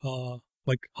and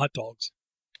like hot dogs.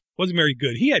 Wasn't very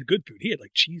good. He had good food. He had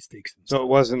like cheesesteaks and stuff. So it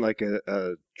wasn't like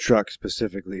a truck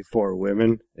specifically for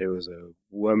women. It was a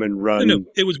woman-run. No,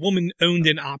 it was woman-owned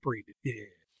and operated.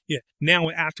 Yeah. Now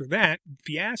after that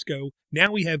fiasco,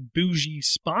 now we have bougie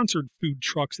sponsored food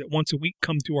trucks that once a week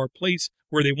come to our place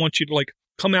where they want you to like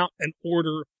come out and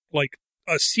order like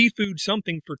a seafood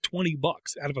something for $20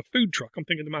 out of a food truck. I'm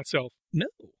thinking to myself, no.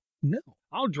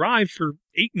 I'll drive for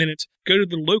 8 minutes, go to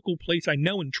the local place I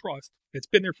know and trust. It's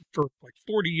been there for like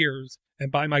 40 years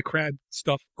and buy my crab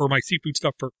stuff or my seafood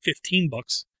stuff for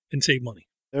 $15 and save money.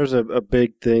 There's a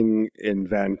big thing in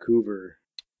Vancouver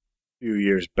a few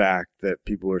years back that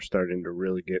people were starting to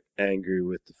really get angry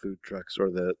with the food trucks, or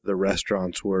the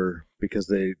restaurants were, because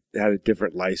they had a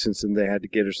different license than they had to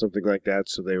get or something like that.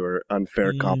 So they were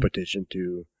unfair competition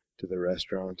to the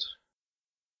restaurants.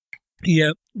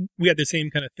 Yeah, we had the same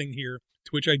kind of thing here,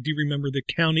 to which I do remember the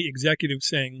county executive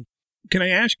saying, "Can I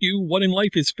ask you what in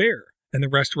life is fair?" And the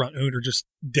restaurant owner just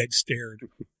dead stared.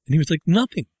 And he was like,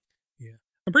 "Nothing." Yeah.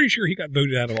 I'm pretty sure he got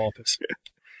voted out of office.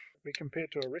 We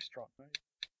compared to a restaurant, right?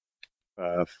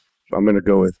 I'm going to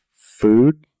go with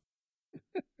food.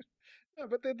 No,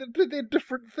 but they're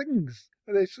different things.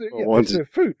 They serve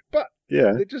food, but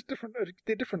yeah, they're just different.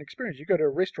 They're different experience. You go to a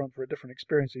restaurant for a different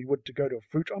experience than you would to go to a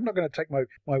food truck. I'm not going to take my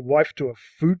wife to a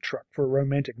food truck for a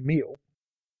romantic meal.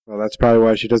 Well, that's probably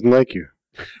why she doesn't like you.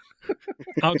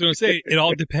 I was going to say, it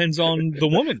all depends on the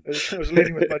woman. I was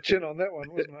leading with my chin on that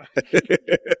one, wasn't I?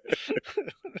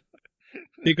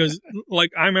 Because,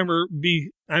 like, I remember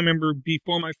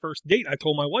before my first date, I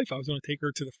told my wife I was going to take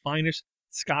her to the finest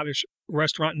Scottish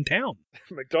restaurant in town.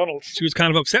 McDonald's. She was kind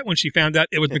of upset when she found out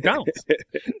it was McDonald's.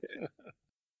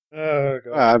 Oh,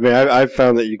 God. I mean, I've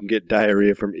found that you can get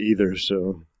diarrhea from either,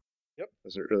 so yep,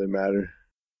 doesn't really matter.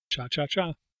 Cha.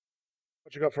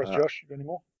 What you got for us, Josh? You got any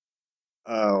more?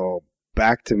 Oh,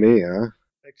 back to me, huh?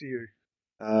 Back to you.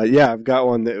 Yeah, I've got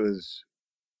one that was,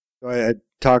 I had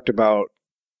talked about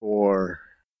for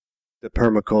the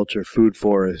permaculture food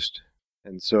forest.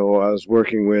 And so I was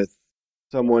working with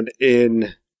someone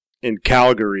in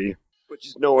Calgary, which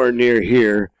is nowhere near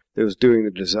here, that was doing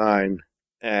the design.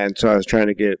 And so I was trying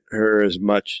to get her as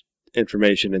much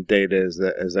information and data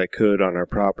as I could on our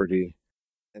property.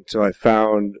 And so I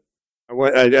found,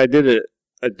 I did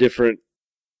a different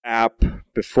app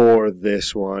before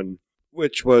this one,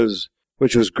 which was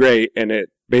great. And it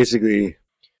basically,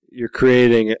 you're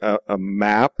creating a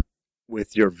map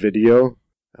with your video.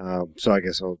 So I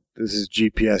guess this is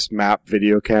GPS map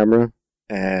video camera,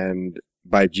 and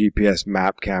by GPS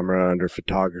map camera under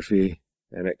photography,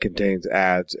 and it contains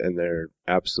ads, and they're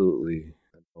absolutely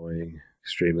annoying,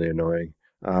 extremely annoying.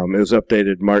 It was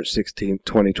updated March 16th,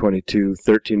 2022,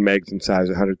 13 megs in size,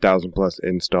 100,000 plus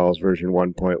installs, version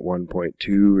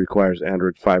 1.1.2, requires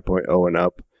Android 5.0 and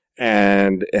up,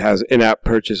 and it has in-app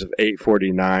purchase of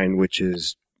 $8.49, which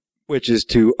is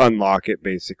to unlock it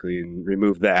basically and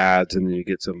remove the ads, and then you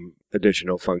get some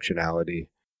additional functionality.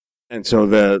 And so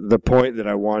the point that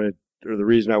I wanted, or the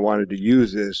reason I wanted to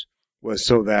use this, was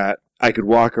so that I could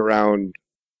walk around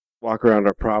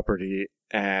our property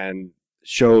and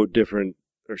show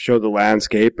the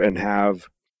landscape and have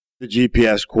the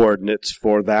GPS coordinates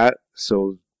for that,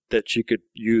 so that she could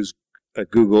use a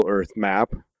Google Earth map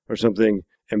or something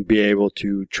and be able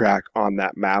to track on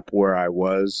that map where I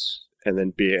was, and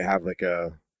then have like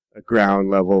a ground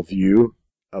level view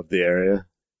of the area.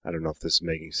 I don't know if this is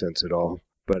making sense at all,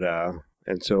 but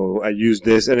and so I used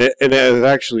this, and it was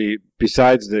actually,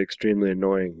 besides the extremely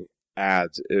annoying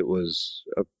ads, it was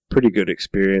a pretty good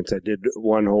experience. I did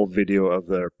one whole video of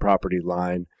the property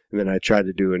line, and then I tried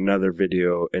to do another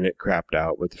video, and it crapped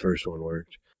out, but the first one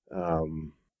worked.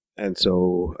 And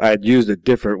so I had used a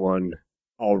different one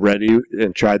already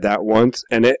and tried that once,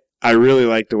 and I really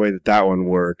liked the way that one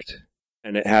worked.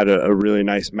 And it had a really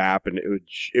nice map, and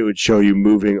it would show you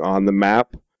moving on the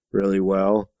map really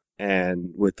well,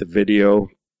 and with the video,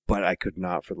 but I could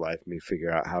not for the life of me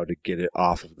figure out how to get it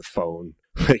off of the phone.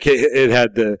 Like it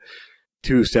had the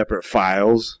two separate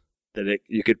files that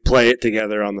you could play it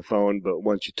together on the phone, but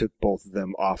once you took both of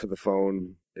them off of the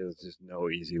phone, it was just no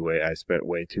easy way. I spent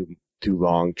way too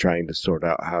long trying to sort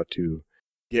out how to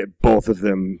get both of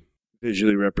them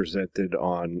visually represented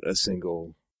on a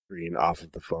single screen off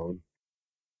of the phone.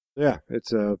 Yeah,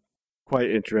 it's quite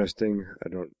interesting. I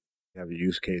don't have a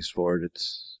use case for it.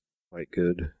 It's quite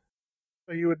good.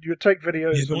 So you would take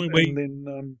videos and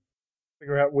then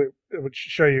figure out where it would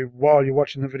show you while you're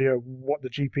watching the video what the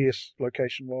GPS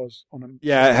location was on them.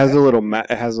 Yeah, it has a little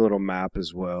map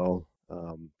as well.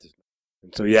 And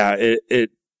so yeah,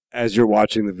 it as you're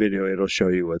watching the video, it'll show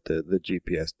you what the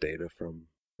GPS data from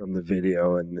the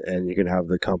video, and you can have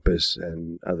the compass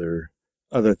and other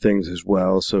things as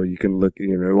well. So you can look,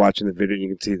 watching the video, you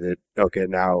can see that, okay,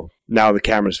 now the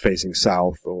camera's facing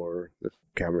south or the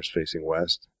camera's facing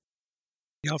west.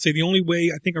 Yeah, I'll say the only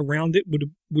way I think around it would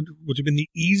have been the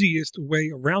easiest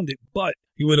way around it, but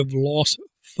you would have lost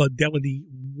fidelity,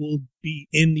 would be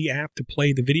in the app to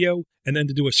play the video and then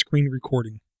to do a screen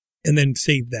recording and then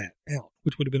save that out,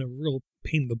 which would have been a real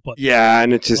pain in the butt. Yeah,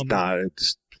 and it's just not.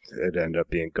 It ended up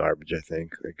being garbage, I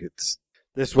think. Like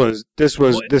this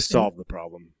solved the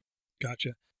problem.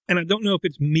 Gotcha. And I don't know if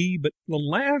it's me, but the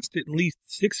last at least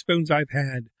 6 phones I've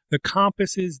had, the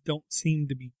compasses don't seem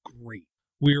to be great.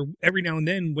 Where every now and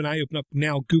then when I open up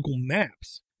now Google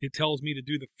Maps, it tells me to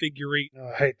do the figure 8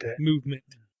 I hate that movement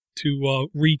to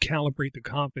recalibrate the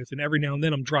compass. And every now and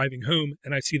then I'm driving home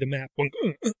and I see the map going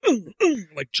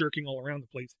like jerking all around the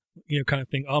place, kind of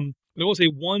thing. But I will say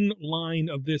one line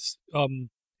of this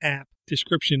app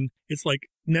description, it's like,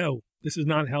 no, this is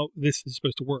not how this is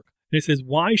supposed to work. And it says,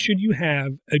 why should you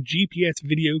have a GPS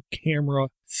video camera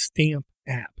stamp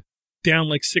app? Down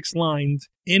like 6 lines,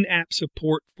 in-app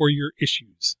support for your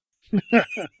issues.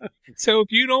 So if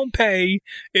you don't pay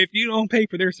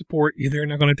for their support, they're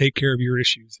not going to take care of your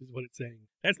issues, is what it's saying.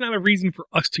 That's not a reason for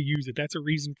us to use it. That's a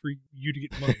reason for you to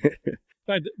get money.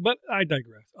 But I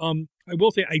digress. I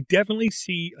will say I definitely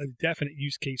see a definite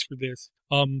use case for this.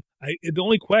 The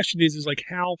only question is like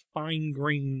how fine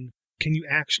grained can you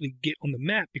actually get on the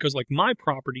map? Because like my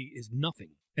property is nothing.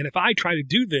 And if I try to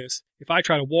do this, if I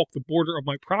try to walk the border of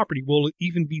my property, will it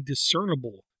even be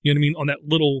discernible? You know what I mean? On that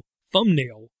little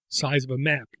thumbnail size of a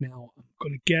map. Now, I'm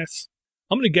going to guess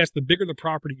the bigger the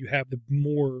property you have, the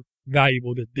more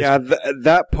valuable that this is.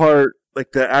 That part,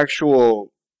 like the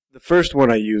first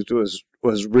one I used was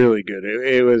really good.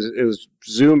 It was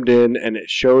zoomed in, and it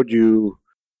showed you,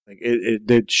 like it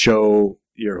did show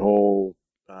your whole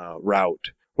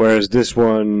route. Whereas this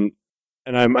one,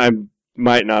 and I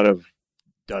might not have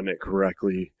done it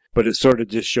correctly, but it sort of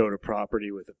just showed a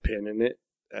property with a pin in it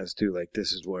as to like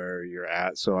this is where you're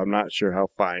at. So I'm not sure how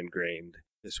fine grained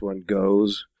this one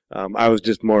goes. I was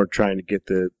just more trying to get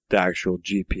the actual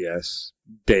GPS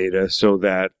data so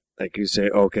that like you say,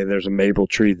 okay, there's a maple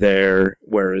tree there.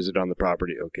 Where is it on the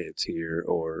property? Okay, it's here.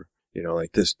 Or,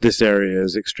 like this area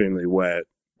is extremely wet,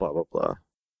 blah, blah, blah.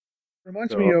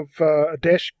 Reminds me of a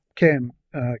dash cam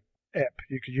app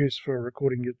you could use for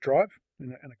recording your drive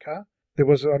in a car. I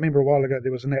remember a while ago,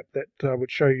 there was an app that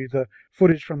would show you the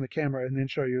footage from the camera and then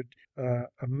show you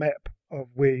a map of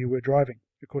where you were driving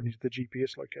according to the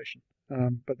GPS location.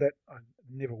 But that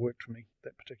never worked for me,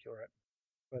 that particular app.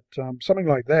 But something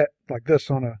like that, like this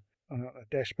on a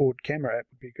dashboard camera app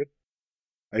would be good.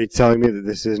 Are you telling me that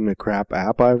this isn't a crap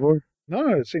app, Ivor? No,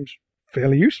 it seems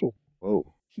fairly useful.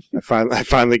 Whoa. I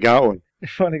finally got one. You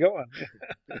finally got one.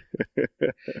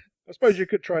 I suppose you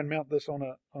could try and mount this on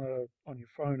your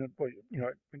phone, and when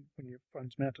your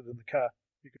phone's mounted in the car,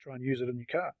 you could try and use it in your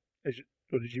car.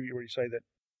 Or did you already say that?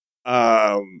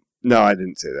 No, I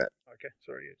didn't say that. Okay,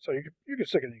 sorry. So you could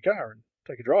stick it in your car and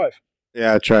take a drive.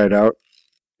 Yeah, try it out.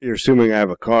 You're assuming I have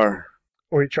a car.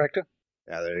 Or your tractor.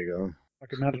 Yeah, there you go. I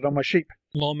could mount it on my sheep.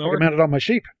 Lawnmower? I could mount it on my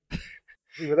sheep.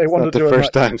 See what they It's wanted not to the do.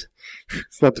 first time.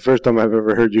 It's not the first time I've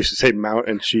ever heard you say mount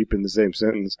and sheep in the same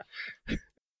sentence.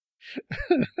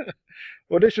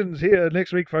 Auditions here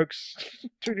next week, folks.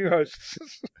 2 new hosts.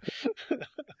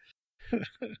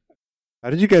 How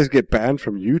did you guys get banned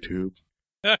from YouTube?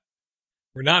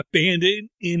 We're not banned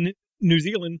in New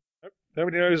Zealand.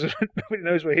 Nobody knows. Nobody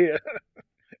knows we're here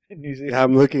in New Zealand. Yeah,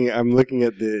 I'm looking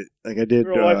at the, like I did,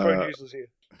 We're all iPhone users here.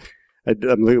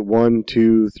 I'm looking at 1,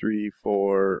 2, 3,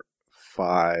 4,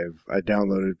 5. I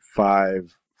downloaded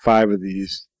five of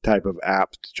these type of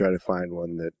apps to try to find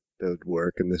one that would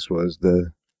work, and this was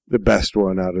the best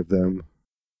one out of them.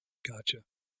 Gotcha.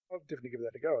 I'll definitely give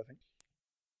that a go, I think.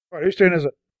 All right, whose turn is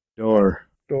it? Door.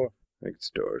 I think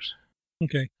it's Doors.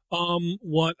 Okay.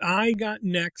 What I got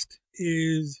next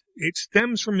is, it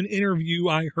stems from an interview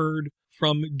I heard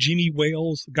from Jimmy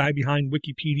Wales, the guy behind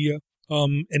Wikipedia.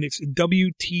 And it's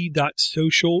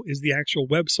wt.social is the actual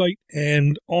website.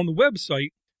 And on the website,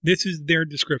 this is their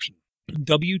description.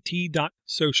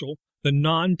 wt.social, the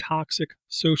non-toxic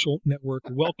social network.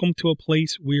 Welcome to a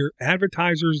place where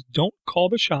advertisers don't call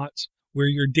the shots, where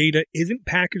your data isn't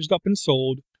packaged up and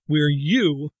sold, where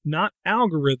you, not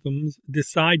algorithms,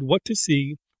 decide what to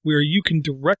see, where you can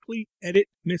directly edit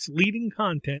misleading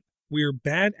content, where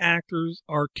bad actors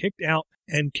are kicked out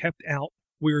and kept out,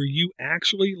 where you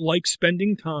actually like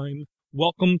spending time.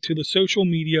 Welcome to the social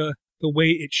media the way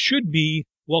it should be.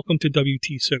 Welcome to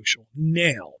WT Social.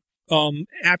 Now,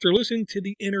 after listening to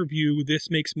the interview, this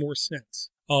makes more sense.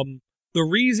 The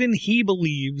reason he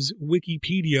believes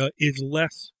Wikipedia is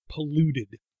less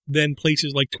polluted than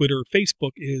places like Twitter or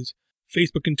Facebook is,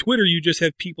 Facebook and Twitter, you just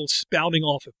have people spouting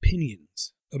off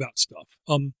opinions about stuff.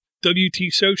 WT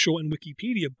Social and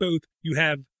Wikipedia, both, you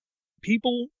have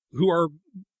people who are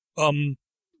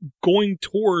going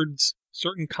towards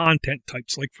certain content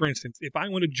types. Like, for instance, if I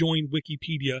want to join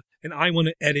Wikipedia and I want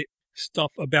to edit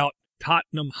stuff about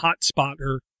Tottenham Hotspur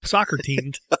or soccer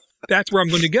team, that's where I'm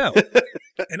going to go.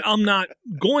 And I'm not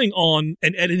going on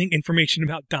and editing information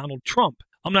about Donald Trump.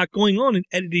 I'm not going on and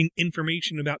editing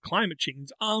information about climate change.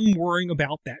 I'm worrying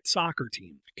about that soccer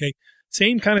team. Okay.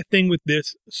 Same kind of thing with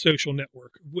this social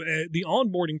network. The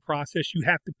onboarding process, you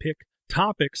have to pick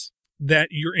topics that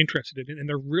you're interested in, and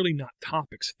they're really not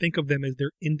topics. Think of them as their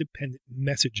independent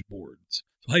message boards.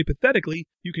 So hypothetically,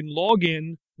 you can log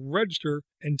in, register,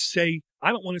 and say, I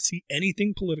don't want to see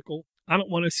anything political. I don't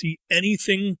want to see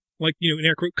anything like, in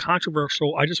air quote,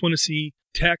 controversial. I just want to see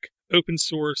tech, open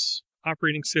source,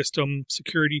 operating system,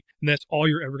 security, and that's all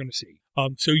you're ever going to see.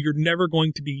 So you're never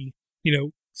going to be,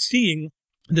 seeing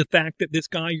the fact that this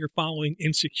guy you're following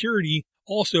in security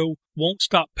also won't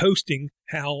stop posting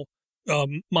how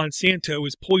Monsanto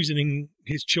is poisoning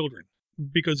his children,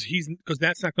 because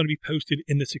that's not going to be posted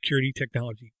in the security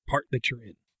technology part that you're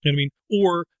in. You know what I mean?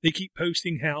 Or they keep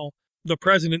posting how the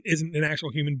president isn't an actual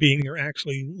human being; they're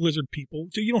actually lizard people.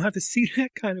 So you don't have to see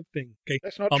that kind of thing. Okay,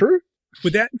 that's not true.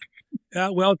 With that,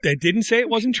 well, I didn't say it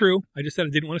wasn't true. I just said I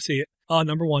didn't want to see it.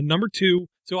 Number one. Number two.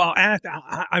 So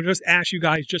I'll just ask you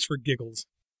guys just for giggles.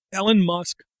 Elon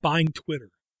Musk buying Twitter.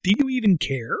 Do you even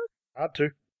care? I'd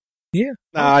to. Yeah.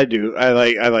 I do. I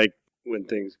like when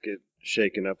things get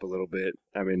shaken up a little bit.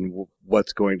 I mean,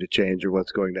 what's going to change or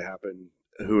what's going to happen?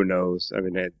 Who knows? I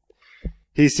mean,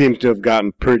 he seems to have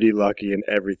gotten pretty lucky in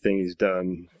everything he's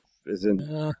done. I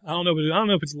don't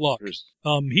know if it's luck.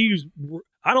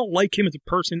 I don't like him as a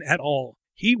person at all.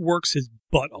 He works his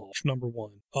butt off. Number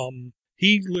one.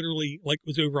 He literally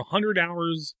was over 100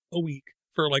 hours a week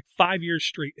for 5 years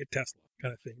straight at Tesla,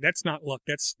 kind of thing. That's not luck.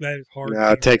 That is hard.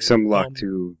 Yeah, it takes some luck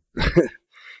to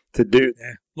do.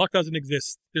 Yeah, luck doesn't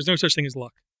exist. There's no such thing as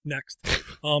luck. Next.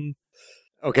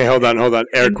 Okay, hold on.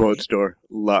 Air quotes, Door.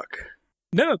 Luck.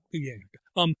 No, yeah.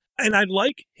 And I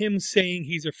like him saying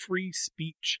he's a free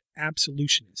speech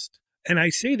absolutionist. And I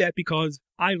say that because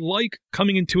I like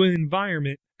coming into an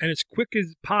environment and as quick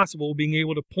as possible being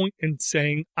able to point and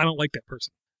saying, I don't like that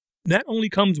person. that only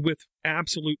comes with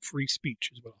absolute free speech,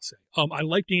 is what I'll say. I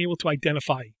like being able to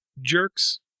identify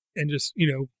jerks and just,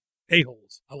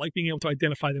 a-holes. I like being able to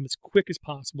identify them as quick as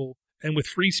possible. And with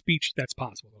free speech, that's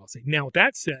possible, I'll say. Now, with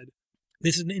that said,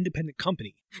 this is an independent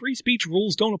company. Free speech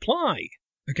rules don't apply.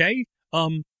 Okay?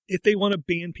 If they want to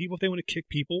ban people, if they want to kick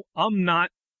people, I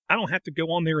don't have to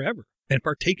go on there ever and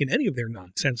partake in any of their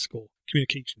nonsensical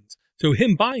communications. So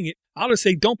him buying it, I'll just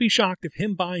say, don't be shocked if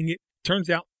him buying it turns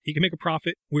out he can make a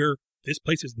profit where this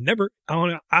place has never, I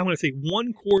want to say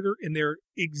 1 quarter in their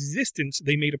existence,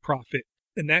 they made a profit.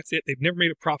 And that's it. They've never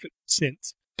made a profit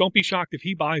since. Don't be shocked if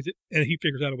he buys it and he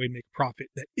figures out a way to make a profit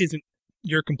that isn't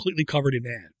you're completely covered in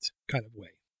ads kind of way.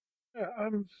 Yeah,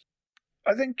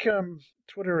 I think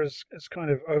Twitter is kind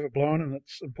of overblown, and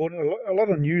it's important. A lot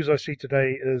of news I see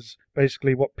today is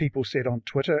basically what people said on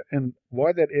Twitter, and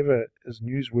why that ever is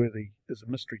newsworthy is a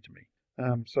mystery to me.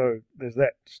 So there's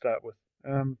that to start with.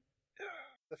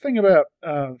 The thing about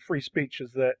free speech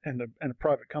is that, and a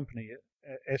private company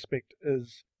aspect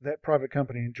is that private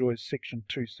company enjoys Section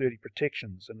 230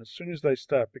 protections, and as soon as they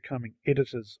start becoming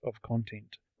editors of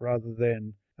content rather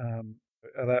than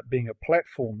being a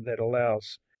platform that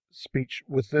allows speech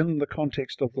within the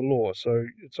context of the law, so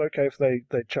it's okay if they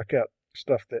chuck out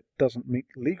stuff that doesn't meet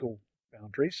legal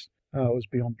boundaries, is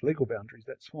beyond legal boundaries,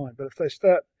 that's fine. But if they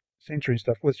start censoring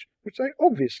stuff, which they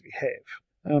obviously have,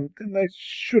 then they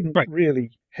shouldn't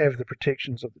really have the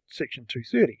protections of Section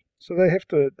 230. So they have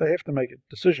to make a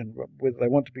decision whether they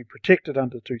want to be protected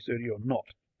under 230 or not.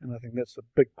 And I think that's the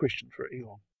big question for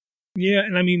Elon. Yeah,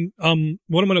 and I mean,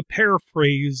 what I'm going to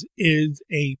paraphrase is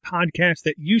a podcast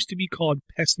that used to be called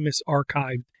Pessimist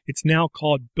Archive. It's now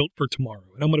called Built for Tomorrow.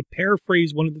 And I'm going to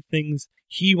paraphrase one of the things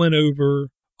he went over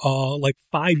like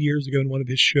 5 years ago in one of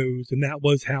his shows, and that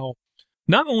was how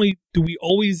not only do we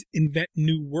always invent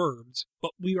new words,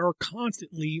 but we are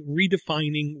constantly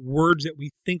redefining words that we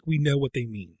think we know what they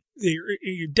mean.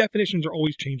 Your definitions are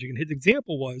always changing. And his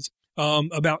example was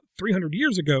about 300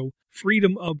 years ago,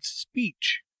 freedom of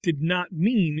speech did not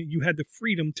mean you had the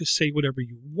freedom to say whatever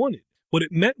you wanted. What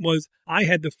it meant was I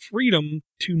had the freedom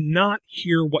to not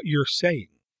hear what you're saying,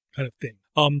 kind of thing.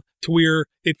 To where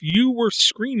if you were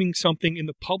screaming something in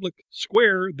the public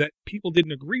square that people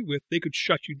didn't agree with, they could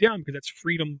shut you down because that's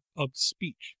freedom of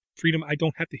speech. Freedom, I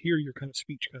don't have to hear your kind of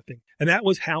speech kind of thing. And that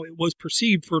was how it was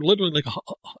perceived for literally like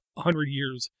 100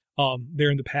 years there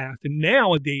in the past. And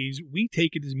nowadays, we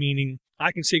take it as meaning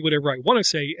I can say whatever I want to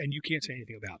say and you can't say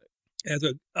anything about it as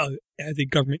a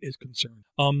government is concerned.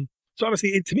 So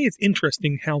obviously, to me, it's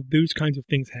interesting how those kinds of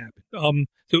things happen.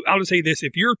 So I'll just say this.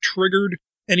 If you're triggered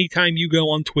anytime you go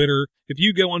on Twitter, if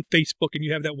you go on Facebook and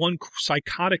you have that one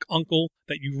psychotic uncle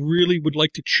that you really would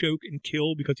like to choke and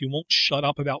kill because he won't shut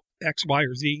up about X, Y,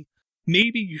 or Z,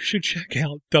 maybe you should check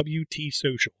out WT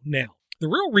Social. Now, the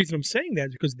real reason I'm saying that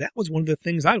is because that was one of the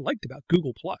things I liked about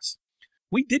Google+.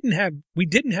 We didn't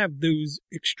have those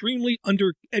extremely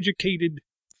undereducated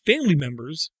family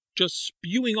members just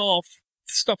spewing off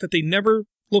stuff that they never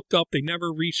looked up, they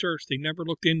never researched, they never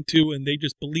looked into, and they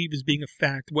just believe as being a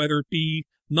fact, whether it be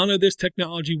none of this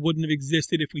technology wouldn't have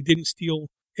existed if we didn't steal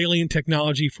alien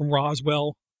technology from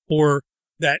Roswell, or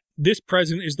that this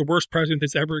president is the worst president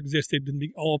that's ever existed in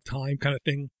all of time kind of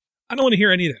thing. I don't want to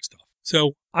hear any of that stuff.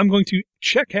 So I'm going to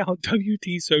check out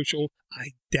WT Social.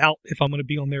 I doubt if I'm going to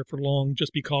be on there for long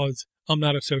just because I'm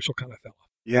not a social kind of fella.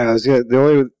 Yeah,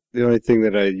 the only thing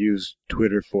that I use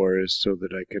Twitter for is so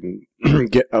that I can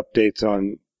get updates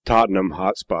on Tottenham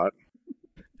Hotspur.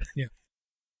 Yeah.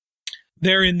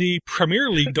 They're in the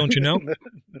Premier League, don't you know?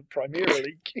 The Premier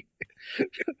League.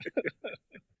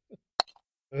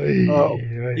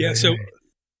 Yeah, so,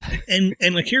 and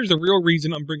like, here's the real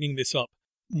reason I'm bringing this up.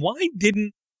 Why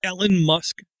didn't Elon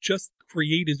Musk just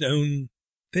create his own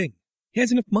thing? He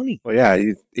has enough money. Well, yeah,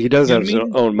 he does have his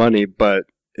own money, but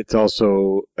it's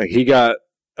also, like, he got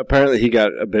a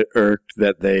bit irked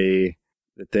that they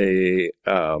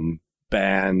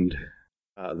banned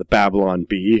the Babylon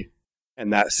Bee,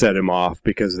 and that set him off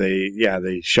because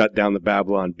they shut down the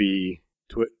Babylon Bee.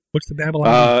 What's the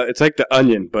Babylon Bee? It's like the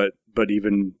Onion, but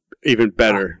even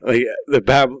better. Like the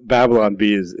Babylon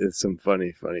Bee is some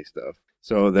funny stuff.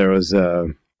 So there was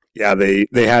they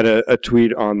had a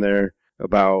tweet on there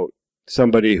about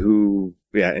somebody who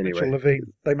anyway. Rachel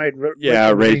Levine. They made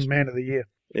Rachel Levine Man of the Year.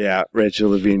 Yeah, Rachel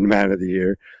Levine Man of the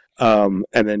Year. And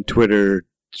then Twitter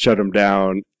shut them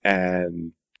down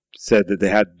and said that they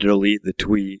had to delete the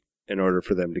tweet in order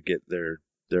for them to get their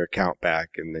account back,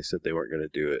 and they said they weren't going to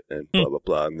do it, and blah blah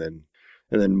blah. And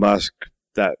then Musk,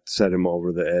 that set him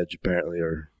over the edge apparently,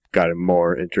 or got him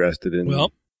more interested in.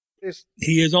 Well,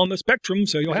 he is on the spectrum,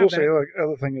 so you'll have also that. The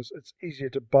other thing is it's easier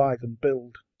to buy than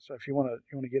build. So if you want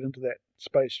to get into that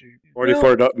space,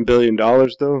 $44 billion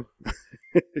though.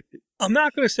 I'm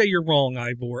not going to say you're wrong,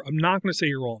 Ivor. I'm not going to say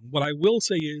you're wrong. What I will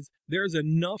say is there's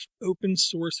enough open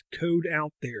source code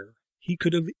out there. He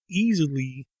could have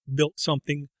easily built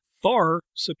something far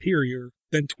superior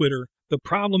than Twitter. The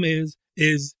problem is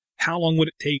how long would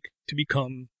it take to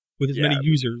become with as many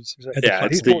users? Exactly.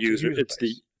 As It's possible? the user. It's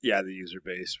the user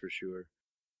base for sure.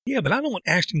 Yeah, but I don't want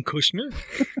Ashton Kutcher.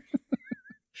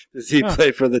 Does he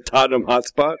play for the Tottenham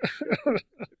Hotspur?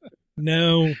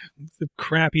 No, the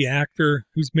crappy actor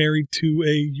who's married to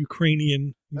a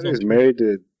Ukrainian. I think he's married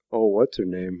to what's her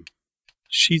name?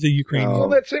 She's a Ukrainian. Oh,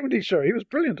 that 70s show. He was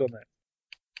brilliant on that.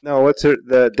 No, what's her?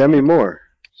 The Demi Moore.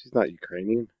 She's not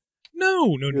Ukrainian.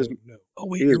 No. Oh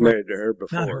wait, He was you're right. married to her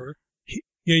before. Not her.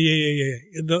 Yeah.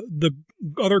 The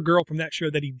other girl from that show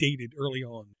that he dated early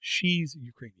on. She's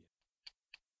Ukrainian.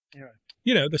 Yeah.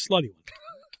 You know, the slutty one.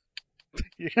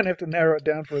 You're going to have to narrow it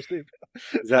down for us, Steve.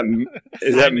 Is that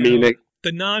Mina?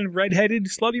 The non-redheaded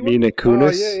slutty one? Mina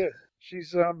Kunis? Oh, yeah.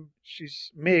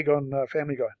 She's Meg on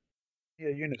Family Guy.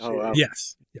 Yeah, Eunice. Oh, wow.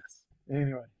 Yes.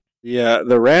 Anyway. Yeah,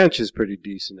 The Ranch is pretty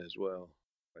decent as well.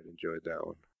 I enjoyed that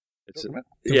one. It's The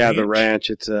Ranch.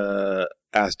 It's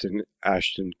Ashton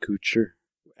Kutcher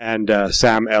and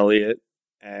Sam Elliott.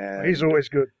 And he's always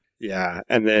good. Yeah,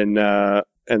 and then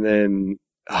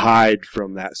Hyde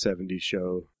from that 70s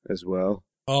show as well.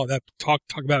 Oh, that talk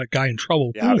about a guy in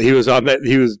trouble. Yeah, he was on that.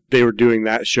 They were doing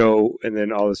that show, and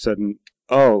then all of a sudden,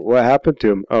 what happened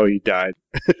to him? Oh, he died.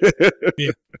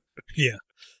 Yeah.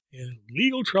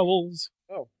 Legal troubles.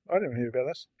 Oh, I didn't hear about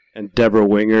this. And Deborah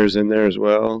Winger's in there as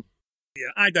well.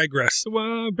 Yeah, I digress.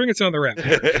 So, bring us on the wrap.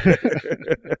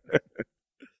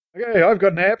 Okay, I've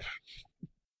got an app.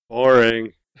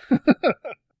 Boring.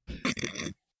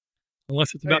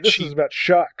 Unless it's about this sheep. is about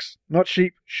sharks, not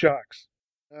sheep, sharks.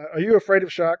 Are you afraid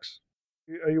of sharks?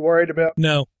 Are you worried about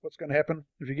No. what's going to happen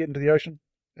if you get into the ocean?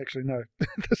 Actually, no.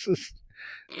 This is...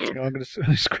 I'm going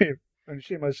to screen. I'm going to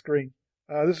share my screen.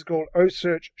 This is called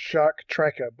OSearch Shark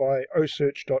Tracker by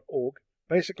osearch.org.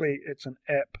 Basically, it's an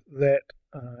app that...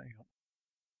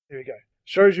 There we go.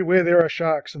 Shows you where there are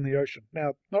sharks in the ocean.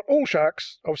 Now, not all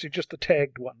sharks, obviously just the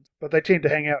tagged ones, but they tend to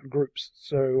hang out in groups.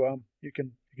 So you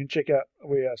can check out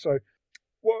where they are. So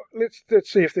let's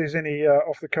see if there's any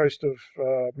off the coast of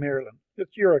Maryland.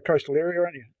 You're a coastal area,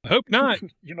 aren't you? I hope not.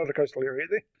 You're not a coastal area,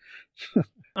 there.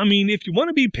 I mean, if you want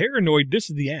to be paranoid, this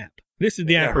is the app. This is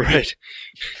the app. Right.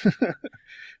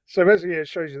 So basically, it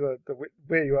shows you the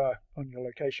where you are on your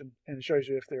location, and it shows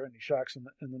you if there are any sharks in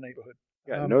the neighborhood.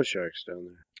 Got no sharks down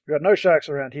there. We've got no sharks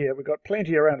around here. We've got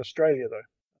plenty around Australia,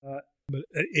 though. But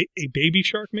a baby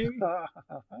shark, maybe?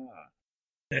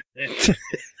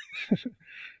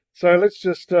 So let's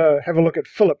just have a look at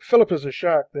Philip. Philip is a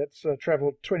shark that's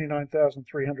traveled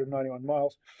 29,391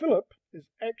 miles. Philip is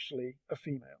actually a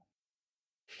female.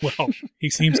 Well, he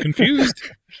seems confused.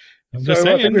 I'm So just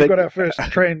I think saying. we've got our first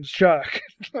trans shark.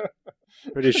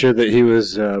 Pretty sure that he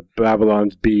was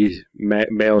Babylon's Bee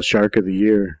male shark of the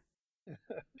year.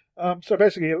 So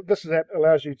basically, this app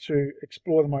allows you to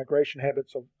explore the migration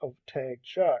habits of tagged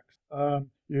sharks.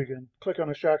 You can click on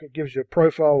a shark. It gives you a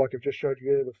profile like I've just showed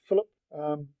you there with Philip.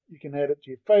 You can add it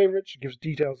to your favorites. It gives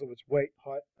details of its weight,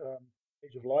 height,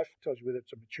 age of life. It tells you whether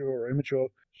it's a mature or immature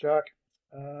shark.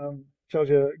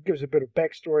 It gives a bit of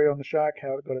backstory on the shark,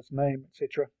 how it got its name,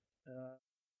 etc.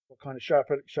 What kind of shark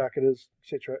it is,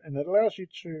 etc. And it allows you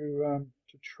to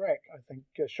track. I think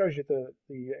shows you the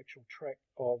actual track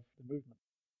of the movement.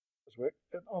 Work.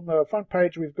 And on the front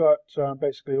page, we've got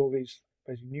basically all these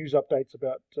news updates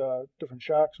about different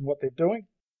sharks and what they're doing.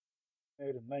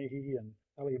 Ed and Mahi and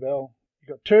Ellie Bell.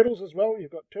 You've got turtles as well.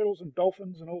 You've got turtles and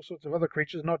dolphins and all sorts of other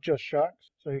creatures, not just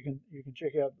sharks. So you can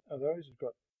check out those. You've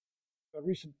got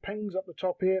recent pings up the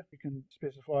top here. You can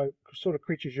specify sort of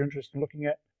creatures you're interested in looking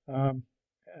at, how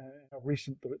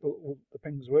recent the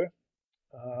pings were.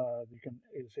 You can,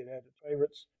 as I said, add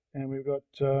favorites. And we've got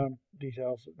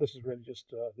details. This is really just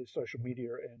the social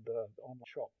media and the online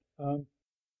shop.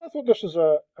 I thought this was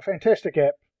a fantastic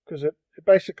app because it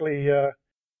basically...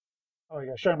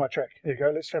 show my track. There you go.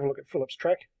 Let's have a look at Philip's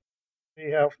track.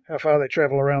 See how far they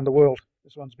travel around the world.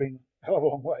 This one's been a hell of a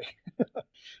long way.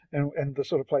 and the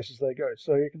sort of places they go.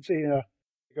 So you can see they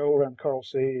go all around Coral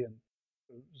Sea and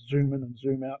zoom in and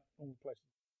zoom out, all the places.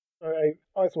 So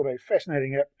I thought a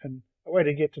fascinating app and a way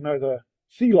to get to know the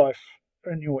sea life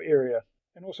in your area,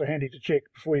 and also handy to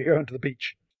check before you go into the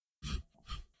beach.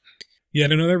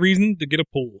 Yet another reason to get a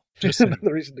pool. Just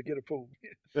another reason to get a pool.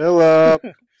 Philip!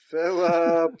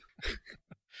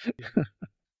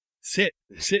 Sit.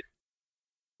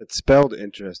 It's spelled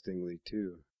interestingly,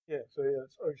 too. Yeah, so yeah,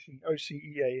 it's OCEAN.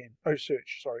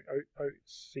 OSearch, sorry.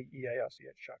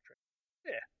 OCEARCH, Shark Track.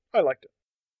 Yeah, I liked it.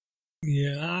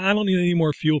 Yeah, I don't need any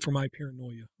more fuel for my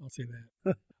paranoia. I'll say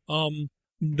that.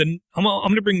 Then I'm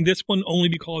going to bring this one only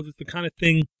because it's the kind of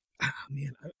thing.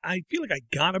 Man, I feel like I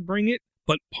gotta bring it,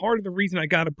 but part of the reason I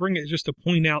gotta bring it is just to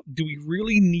point out: do we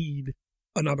really need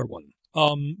another one?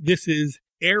 This is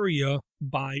Area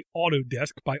by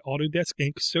Autodesk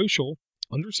Inc. Social.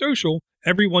 Under social,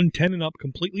 everyone 10 and up,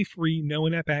 completely free, no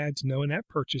in-app ads, no in-app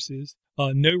purchases,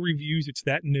 no reviews. It's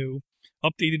that new.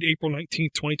 Updated April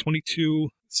 19th, 2022.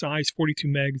 Size 42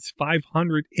 megs,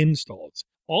 500 installs.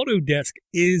 Autodesk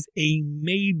is a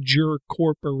major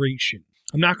corporation.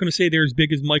 I'm not going to say they're as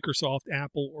big as Microsoft,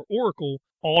 Apple, or Oracle.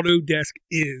 Autodesk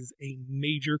is a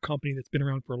major company that's been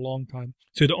around for a long time.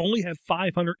 So to only have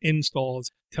 500 installs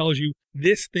tells you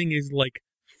this thing is like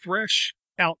fresh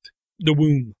out the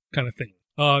womb kind of thing.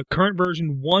 Current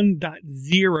version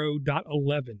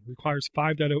 1.0.11 requires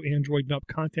 5.0 Android and up,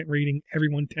 content rating,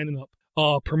 everyone 10 and up.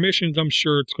 Permissions, I'm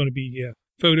sure it's going to be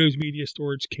photos, media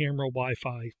storage, camera,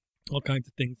 Wi-Fi, all kinds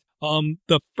of things.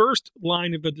 The first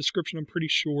line of the description, I'm pretty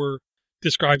sure,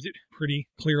 describes it pretty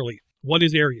clearly. What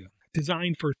is Area?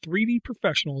 Designed for 3D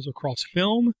professionals across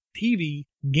film, TV,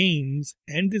 games,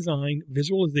 and design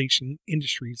visualization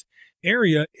industries,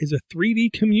 Area is a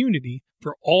 3D community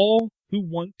for all who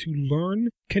want to learn,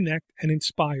 connect, and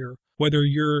inspire, whether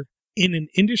you're in an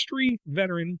industry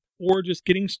veteran or just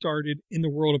getting started in the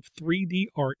world of 3D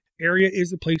art. Area is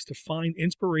the place to find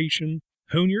inspiration,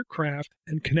 hone your craft,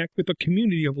 and connect with a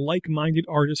community of like-minded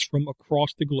artists from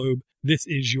across the globe. This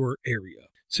is your Area.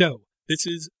 So, this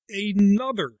is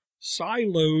another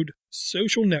siloed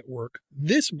social network.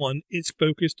 This one is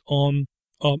focused on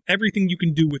everything you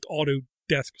can do with Autodesk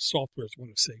software, I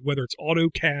want to say, whether it's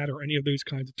AutoCAD or any of those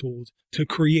kinds of tools to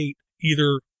create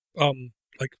either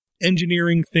like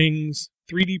engineering things,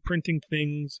 3D printing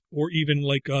things, or even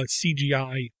like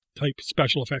CGI type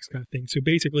special effects kind of thing. So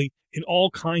basically, in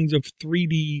all kinds of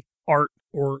 3D art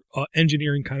or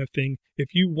engineering kind of thing,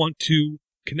 if you want to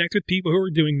connect with people who are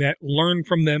doing that, learn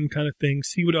from them kind of thing,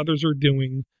 see what others are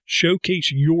doing,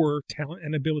 showcase your talent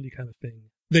and ability kind of thing,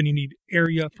 then you need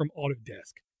Area from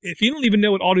Autodesk. If you don't even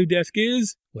know what Autodesk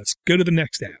is, let's go to the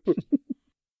next app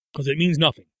because it means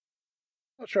nothing.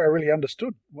 Not sure I really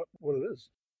understood what it is.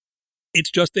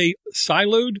 It's just a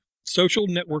siloed social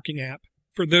networking app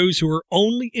for those who are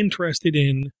only interested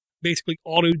in basically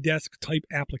Autodesk type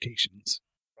applications.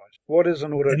 Right. What is an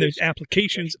Autodesk? And those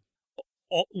applications,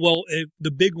 well,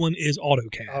 the big one is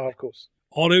AutoCAD. Oh, of course.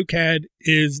 AutoCAD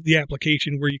is the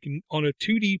application where you can, on a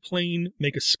 2D plane,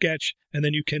 make a sketch, and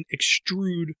then you can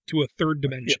extrude to a third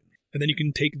dimension. Yep. And then you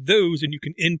can take those and you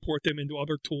can import them into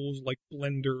other tools like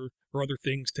Blender or other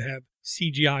things to have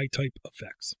CGI type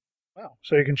effects. Wow.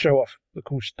 So you can show off the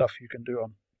cool stuff you can do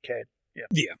on CAD. Yeah.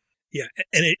 Yeah.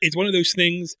 And it's one of those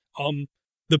things,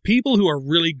 the people who are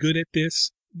really good at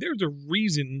this, there's a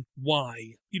reason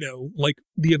why, like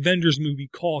the Avengers movie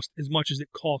cost as much as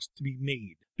it cost to be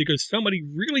made. Because somebody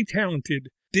really talented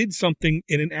did something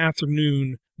in an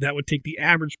afternoon that would take the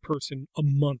average person a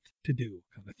month to do,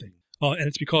 kind of thing. And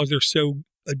it's because they're so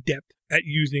adept at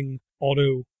using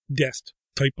Autodesk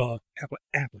type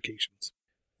applications.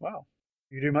 Wow.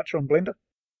 You do much on Blender?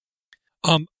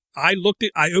 I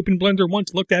opened Blender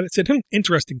once, looked at it, said,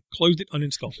 interesting, closed it,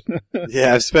 uninstalled it.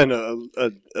 Yeah, I've spent a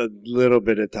little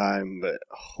bit of time, but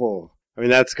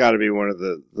that's got to be one of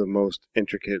the most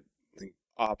intricate,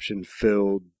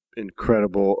 option-filled,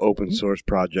 incredible open source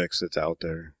projects that's out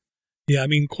there. Yeah,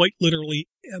 quite literally,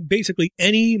 basically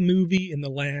any movie in the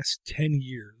last 10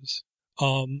 years,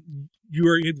 you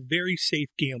are a very safe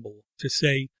gamble to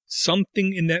say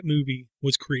something in that movie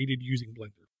was created using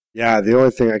Blender. Yeah, the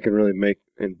only thing I can really make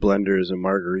in Blender is a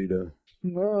margarita.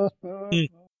 Oh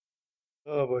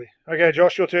boy. Okay,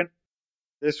 Josh, your turn.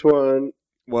 This one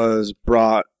was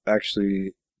brought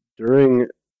actually during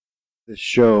the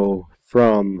show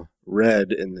from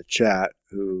Red in the chat,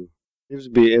 who seems to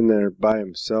be in there by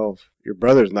himself. Your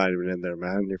brother's not even in there,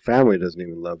 man. Your family doesn't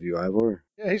even love you, Ivor.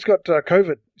 Yeah, he's got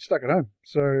COVID. He's stuck at home.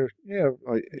 So, yeah.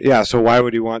 Oh, yeah, so why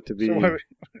would he want to be... he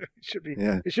should be.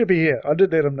 Yeah. He should be here. I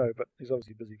did let him know, but he's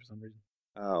obviously busy for some reason.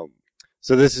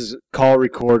 So this is Call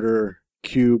Recorder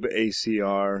Cube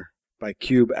ACR by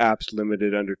Cube Apps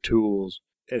Limited under Tools.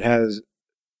 It has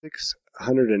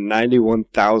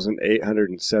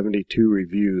 691,872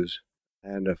 reviews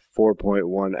and a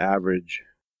 4.1 average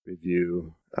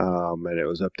review. And it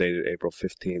was updated April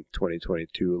 15th,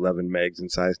 2022. 11 megs in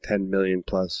size, 10 million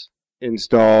plus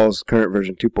installs. Current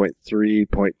version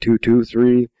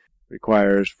 2.3.223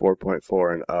 requires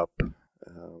 4.4 and up.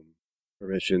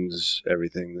 permissions,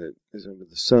 everything that is under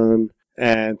the sun.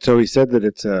 And so he said that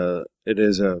it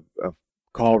is a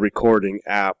call recording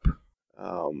app.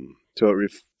 So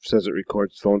it says it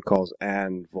records phone calls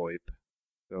and VoIP.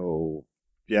 So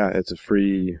yeah, it's a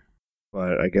free,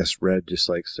 but I guess Red just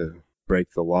likes to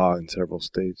break the law in several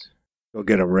states. Go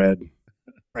get him, Red.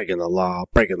 Breaking the law,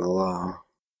 breaking the law.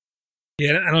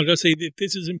 Yeah, and I'll just say, if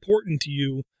this is important to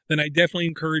you, then I definitely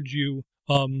encourage you,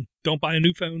 don't buy a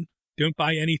new phone. Don't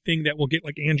buy anything that will get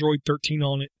like Android 13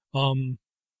 on it.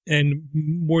 And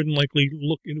more than likely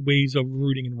look at ways of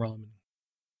rooting and ROMing.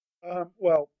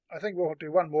 Well, I think we'll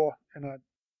do one more in our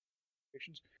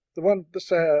sections.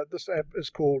 This app is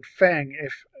called Fang,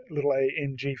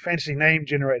 F-A-N-G, Fantasy Name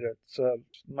Generator. It's a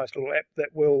nice little app that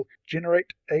will generate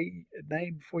a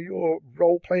name for your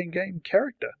role-playing game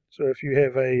character. So if you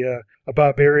have a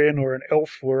barbarian or an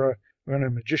elf or a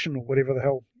magician or whatever the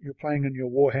hell you're playing in your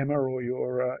Warhammer or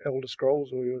your Elder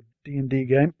Scrolls or your D&D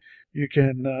game, you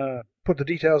can put the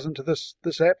details into this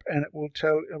app, and it will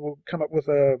come up with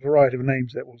a variety of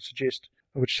names that will suggest,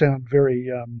 which sound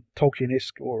very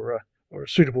Tolkien-esque or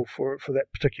suitable for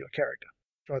that particular character.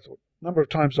 So I thought a number of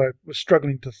times I was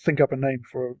struggling to think up a name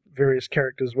for various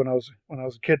characters when I was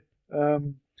a kid.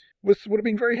 Would have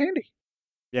been very handy.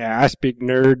 Yeah, I speak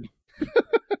nerd.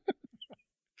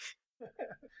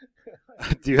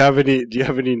 Do you have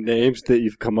any names that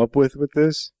you've come up with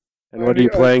this? And what are you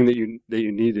playing that you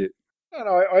need it?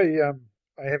 No,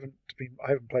 I haven't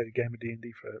played a game of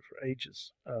D&D for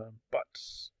ages. But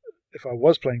if I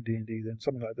was playing D&D, then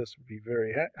something like this would be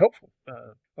very helpful.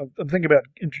 I'm thinking about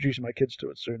introducing my kids to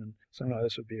it soon, and something like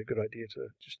this would be a good idea to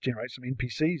just generate some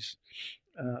NPCs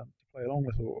to play along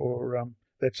with, or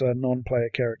that's a non-player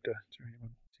character to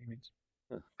anyone he means.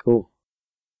 Cool.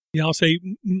 Yeah, I'll say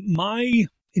my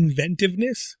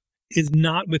inventiveness is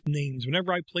not with names.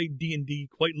 Whenever I played D&D,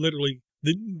 quite literally,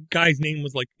 the guy's name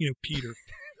was like, Peter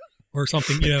or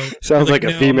something, Sounds like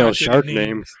a female shark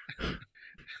name.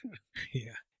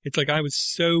 Yeah. It's like I was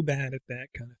so bad at that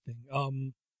kind of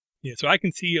thing. Yeah, so I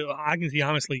can see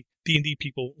honestly D&D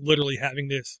people literally having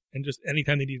this, and just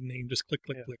anytime they need a name, just click.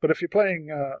 But if you're playing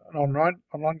an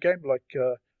online game like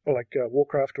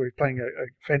Warcraft, or you're playing a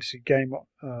fantasy game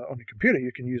on your computer,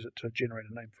 you can use it to generate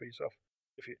a name for yourself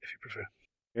if you prefer.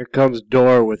 Here comes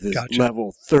Dor with his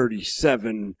level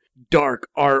 37 dark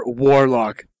art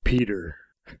warlock Peter.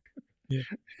 Yeah.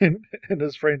 and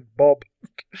his friend Bob.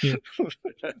 Yeah.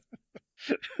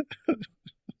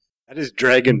 That is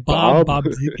Dragon Bob. Bob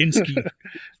Zipinski.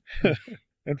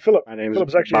 And Philip. My name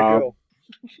Philip's is actually Bob. a girl.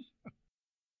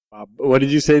 Bob. What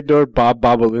did you say, Dor? Bob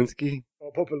Bobolinsky?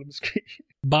 Bob Bobolinsky.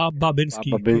 Bob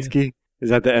Babinski. Bob Babinski? Yeah. Is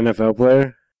that the NFL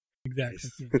player?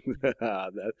 Exactly. Yeah.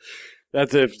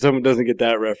 That's if someone doesn't get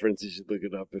that reference, you should look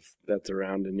it up if that's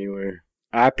around anywhere.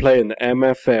 I play in the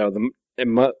MFL,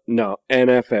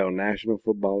 NFL, National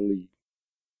Football League.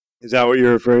 Is that what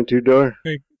you're referring to, Dor?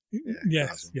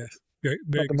 Yes, awesome. yes. Very,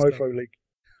 very Not the Mofo League.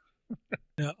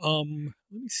 Now, let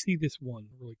me see this one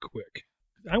really quick.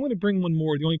 I want to bring one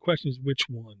more. The only question is which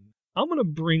one. I'm going to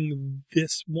bring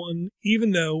this one,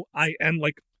 even though I am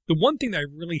like, the one thing that I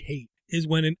really hate is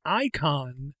when an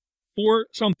icon for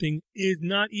something is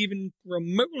not even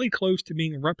remotely close to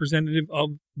being representative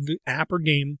of the app or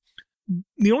game.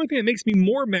 The only thing that makes me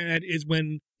more mad is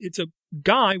when it's a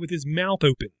guy with his mouth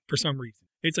open for some reason.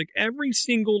 It's like every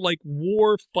single like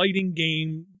war fighting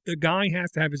game, the guy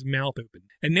has to have his mouth open.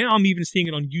 And now I'm even seeing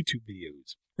it on YouTube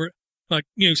videos where like,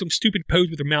 some stupid pose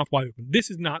with their mouth wide open.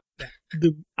 This is not that.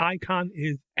 The icon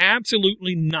is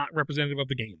absolutely not representative of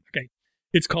the game. Okay.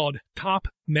 It's called Top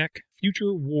Mech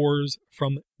Future Wars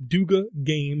from Duga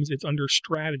Games. It's under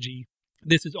strategy.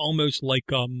 This is almost like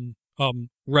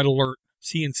Red Alert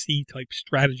CNC type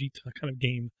strategy kind of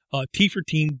game. T for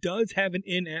Team does have an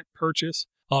in-app purchase.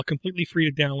 Completely free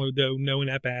to download, though. No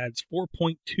in-app ads.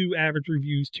 4.2 average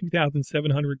reviews,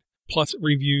 2,700 plus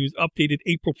reviews. Updated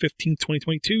April 15,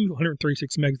 2022.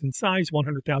 136 megs in size,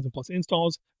 100,000 plus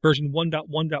installs. Version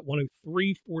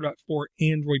 1.1.103, 4.4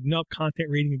 Android Nub. Content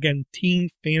rating, again, teen,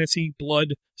 fantasy, blood,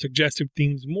 suggestive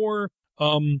themes, more.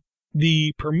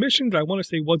 The permissions, I want to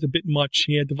say, was a bit much.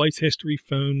 He had device history,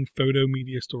 phone, photo,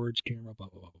 media storage, camera, blah,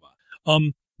 blah, blah, blah, blah.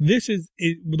 This is,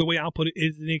 the way I'll put it,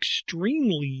 is an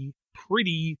extremely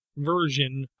pretty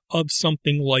version of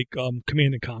something like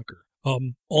Command & Conquer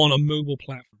on a mobile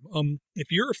platform.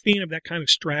 If you're a fan of that kind of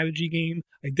strategy game,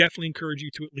 I definitely encourage you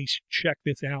to at least check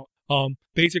this out.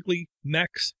 Basically,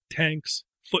 mechs, tanks,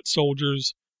 foot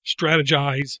soldiers,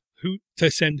 strategize who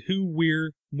to send who,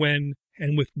 where, when,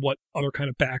 and with what other kind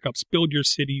of backups. Build your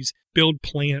cities, build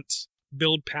plants,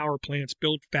 build power plants,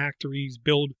 build factories,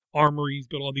 build armories,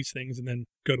 build all these things, and then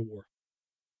go to war.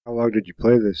 How long did you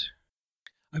play this?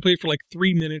 I played for like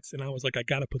 3 minutes, and I was like, I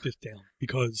got to put this down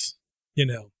because,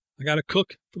 I got to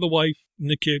cook for the wife and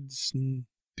the kids and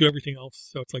do everything else.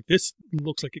 So it's like, this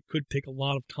looks like it could take a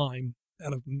lot of time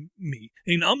out of me.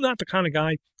 And I'm not the kind of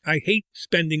guy, I hate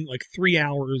spending like 3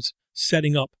 hours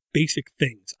setting up basic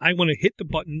things. I want to hit the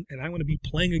button and I want to be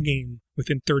playing a game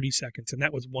within 30 seconds. And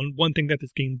that was one thing that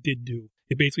this game did do.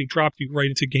 It basically dropped you right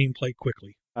into gameplay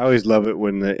quickly. I always love it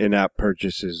when the in-app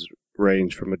purchases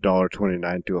range from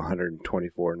 $1.29 to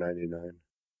 $124.99.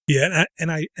 Yeah,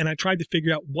 and I tried to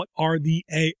figure out what are the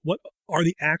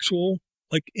actual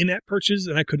like in-app purchases,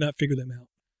 and I could not figure them out.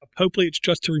 Hopefully, it's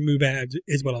just to remove ads,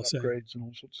 is what I'll say. Upgrades and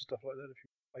all sorts of stuff like that. If you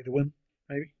play to win,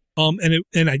 maybe.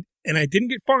 And I didn't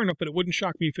get far enough, but it wouldn't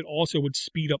shock me if it also would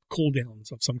speed up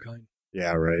cooldowns of some kind.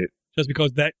 Yeah, right. Just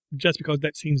because that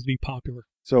seems to be popular.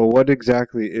 So, what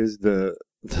exactly is the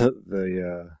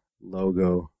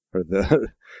logo or the?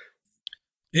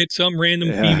 It's some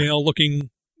random female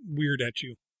looking weird at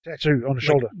you. Tattoo on the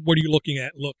shoulder. What are you looking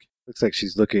at? Look. Looks like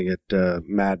she's looking at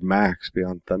Mad Max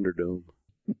Beyond Thunderdome.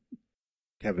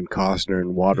 Kevin Costner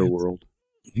in Waterworld.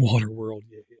 Waterworld,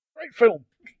 yeah. Great film.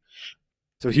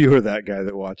 So you were that guy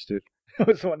that watched it. I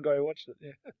was the one guy who watched it,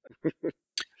 yeah.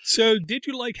 So did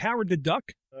you like Howard the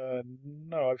Duck?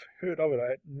 No, I've heard of it.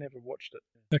 I never watched it.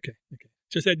 Okay.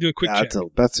 Just had to do a quick check.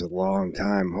 That's a long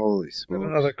time. Holy smokes.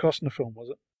 Another Costner film, was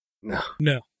it?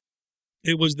 No.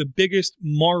 It was the biggest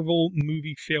Marvel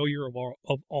movie failure of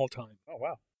all time. Oh,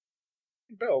 wow.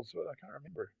 Bells, but I can't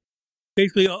remember.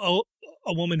 Basically, a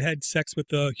woman had sex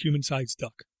with a human-sized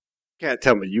duck. Can't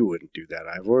tell me you wouldn't do that,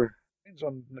 Ivor. Depends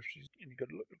on if she's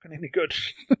looking any good.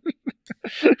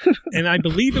 And I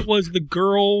believe it was the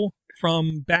girl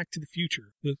from Back to the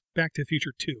Future. Back to the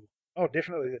Future 2. Oh,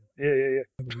 definitely. Yeah.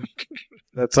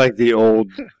 That's like the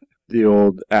old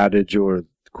adage or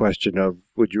question of,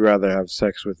 would you rather have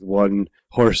sex with one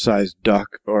horse-sized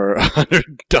duck or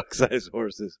 100 duck-sized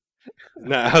horses? Isn't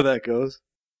that how that goes?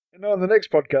 And on the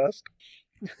next podcast,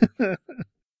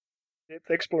 depth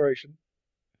exploration.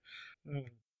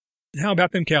 How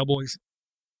about them Cowboys?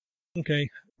 Okay,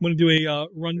 want to do a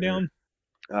rundown?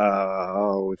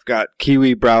 We've got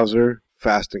Kiwi Browser,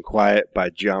 Fast and Quiet by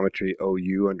Geometry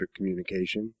OU under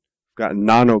Communication. We've got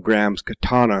Nanograms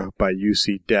Katana by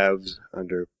UC Devs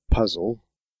under Puzzle.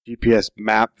 GPS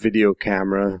Map Video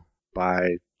Camera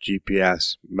by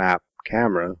GPS Map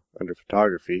Camera under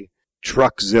Photography.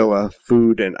 Truckzilla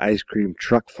Food and Ice Cream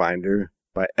Truck Finder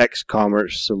by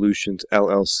X-Commerce Solutions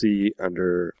LLC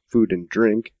under Food and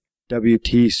Drink.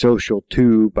 WT Social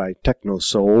 2 by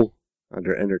TechnoSoul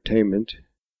under Entertainment.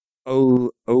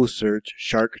 OSearch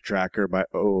Shark Tracker by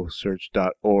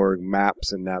osearch.org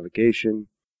Maps and Navigation.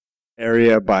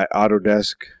 Area by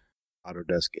Autodesk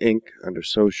Inc. under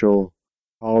Social.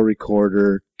 Call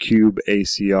Recorder Cube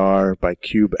ACR by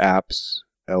Cube Apps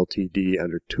Ltd.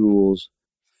 under Tools.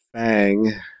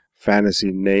 Fang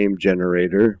Fantasy Name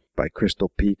Generator by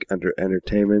Crystal Peak under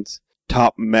Entertainments.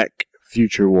 Top Mech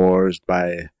Future Wars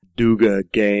by Duga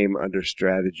Game under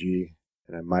Strategy.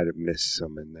 And I might have missed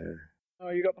some in there. Oh,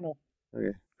 you got them all.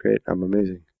 Okay, great. I'm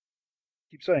amazing.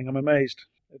 Keep saying I'm amazed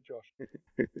at Josh.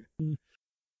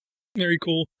 Very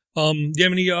cool. Do you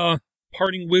have any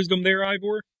parting wisdom there,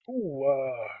 Ivor?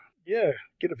 Yeah,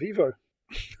 get a Vivo.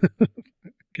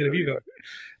 Get a Vivo.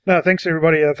 No, thanks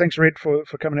everybody. Thanks Red for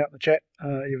coming out in the chat,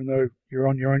 even though you're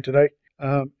on your own today.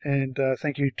 And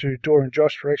thank you to Dora and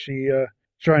Josh for actually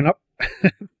showing up.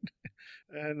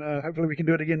 And hopefully we can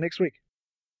do it again next week.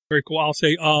 Very cool. I'll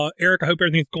say, Eric, I hope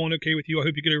everything's going okay with you. I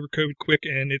hope you get over COVID quick,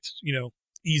 and it's,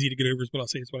 easy to get over is what I'll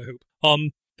say. Is what I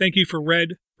hope. Thank you for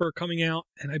Red for coming out.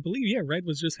 And I believe, Red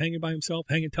was just hanging by himself,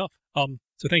 hanging tough.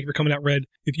 So thank you for coming out, Red.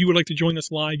 If you would like to join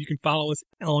us live, you can follow us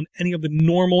on any of the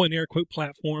normal and air quote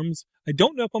platforms. I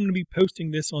don't know if I'm going to be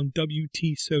posting this on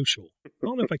WT Social. I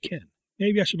don't know if I can.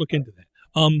 Maybe I should look into that.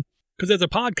 Because as a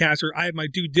podcaster, I have my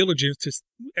due diligence to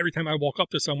every time I walk up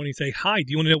to someone and say, hi,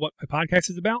 do you want to know what my podcast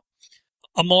is about?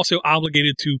 I'm also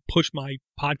obligated to push my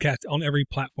podcast on every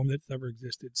platform that's ever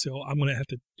existed. So I'm going to have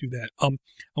to do that. I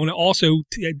want to also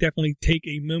definitely take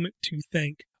a moment to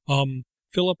thank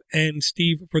Philip and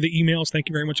Steve for the emails. Thank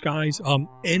you very much, guys.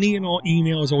 Any and all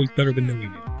email is always better than no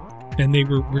email. And they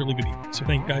were really good emails. So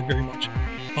thank you guys very much.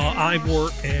 Ivor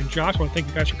and Josh, I want to thank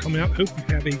you guys for coming out. Hope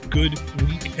you have a good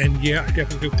week. And I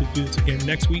definitely hope to do this again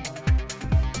next week.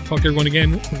 Talk to everyone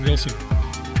again real soon.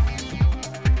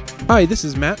 Hi, this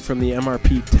is Matt from the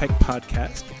MRP Tech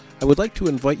Podcast. I would like to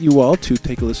invite you all to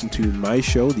take a listen to my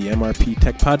show, the MRP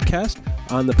Tech Podcast,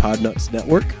 on the Podnuts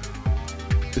Network.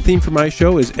 The theme for my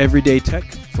show is Everyday Tech,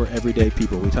 for everyday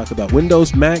people. We talk about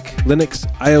Windows, Mac, Linux,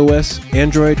 iOS,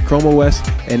 Android, Chrome OS,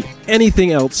 and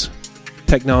anything else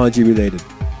technology related.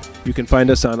 You can find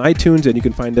us on iTunes, and you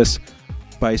can find us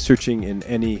by searching in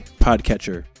any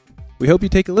podcatcher. We hope you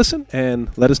take a listen and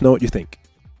let us know what you think.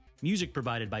 Music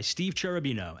provided by Steve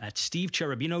Cherubino at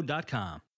stevecherubino.com.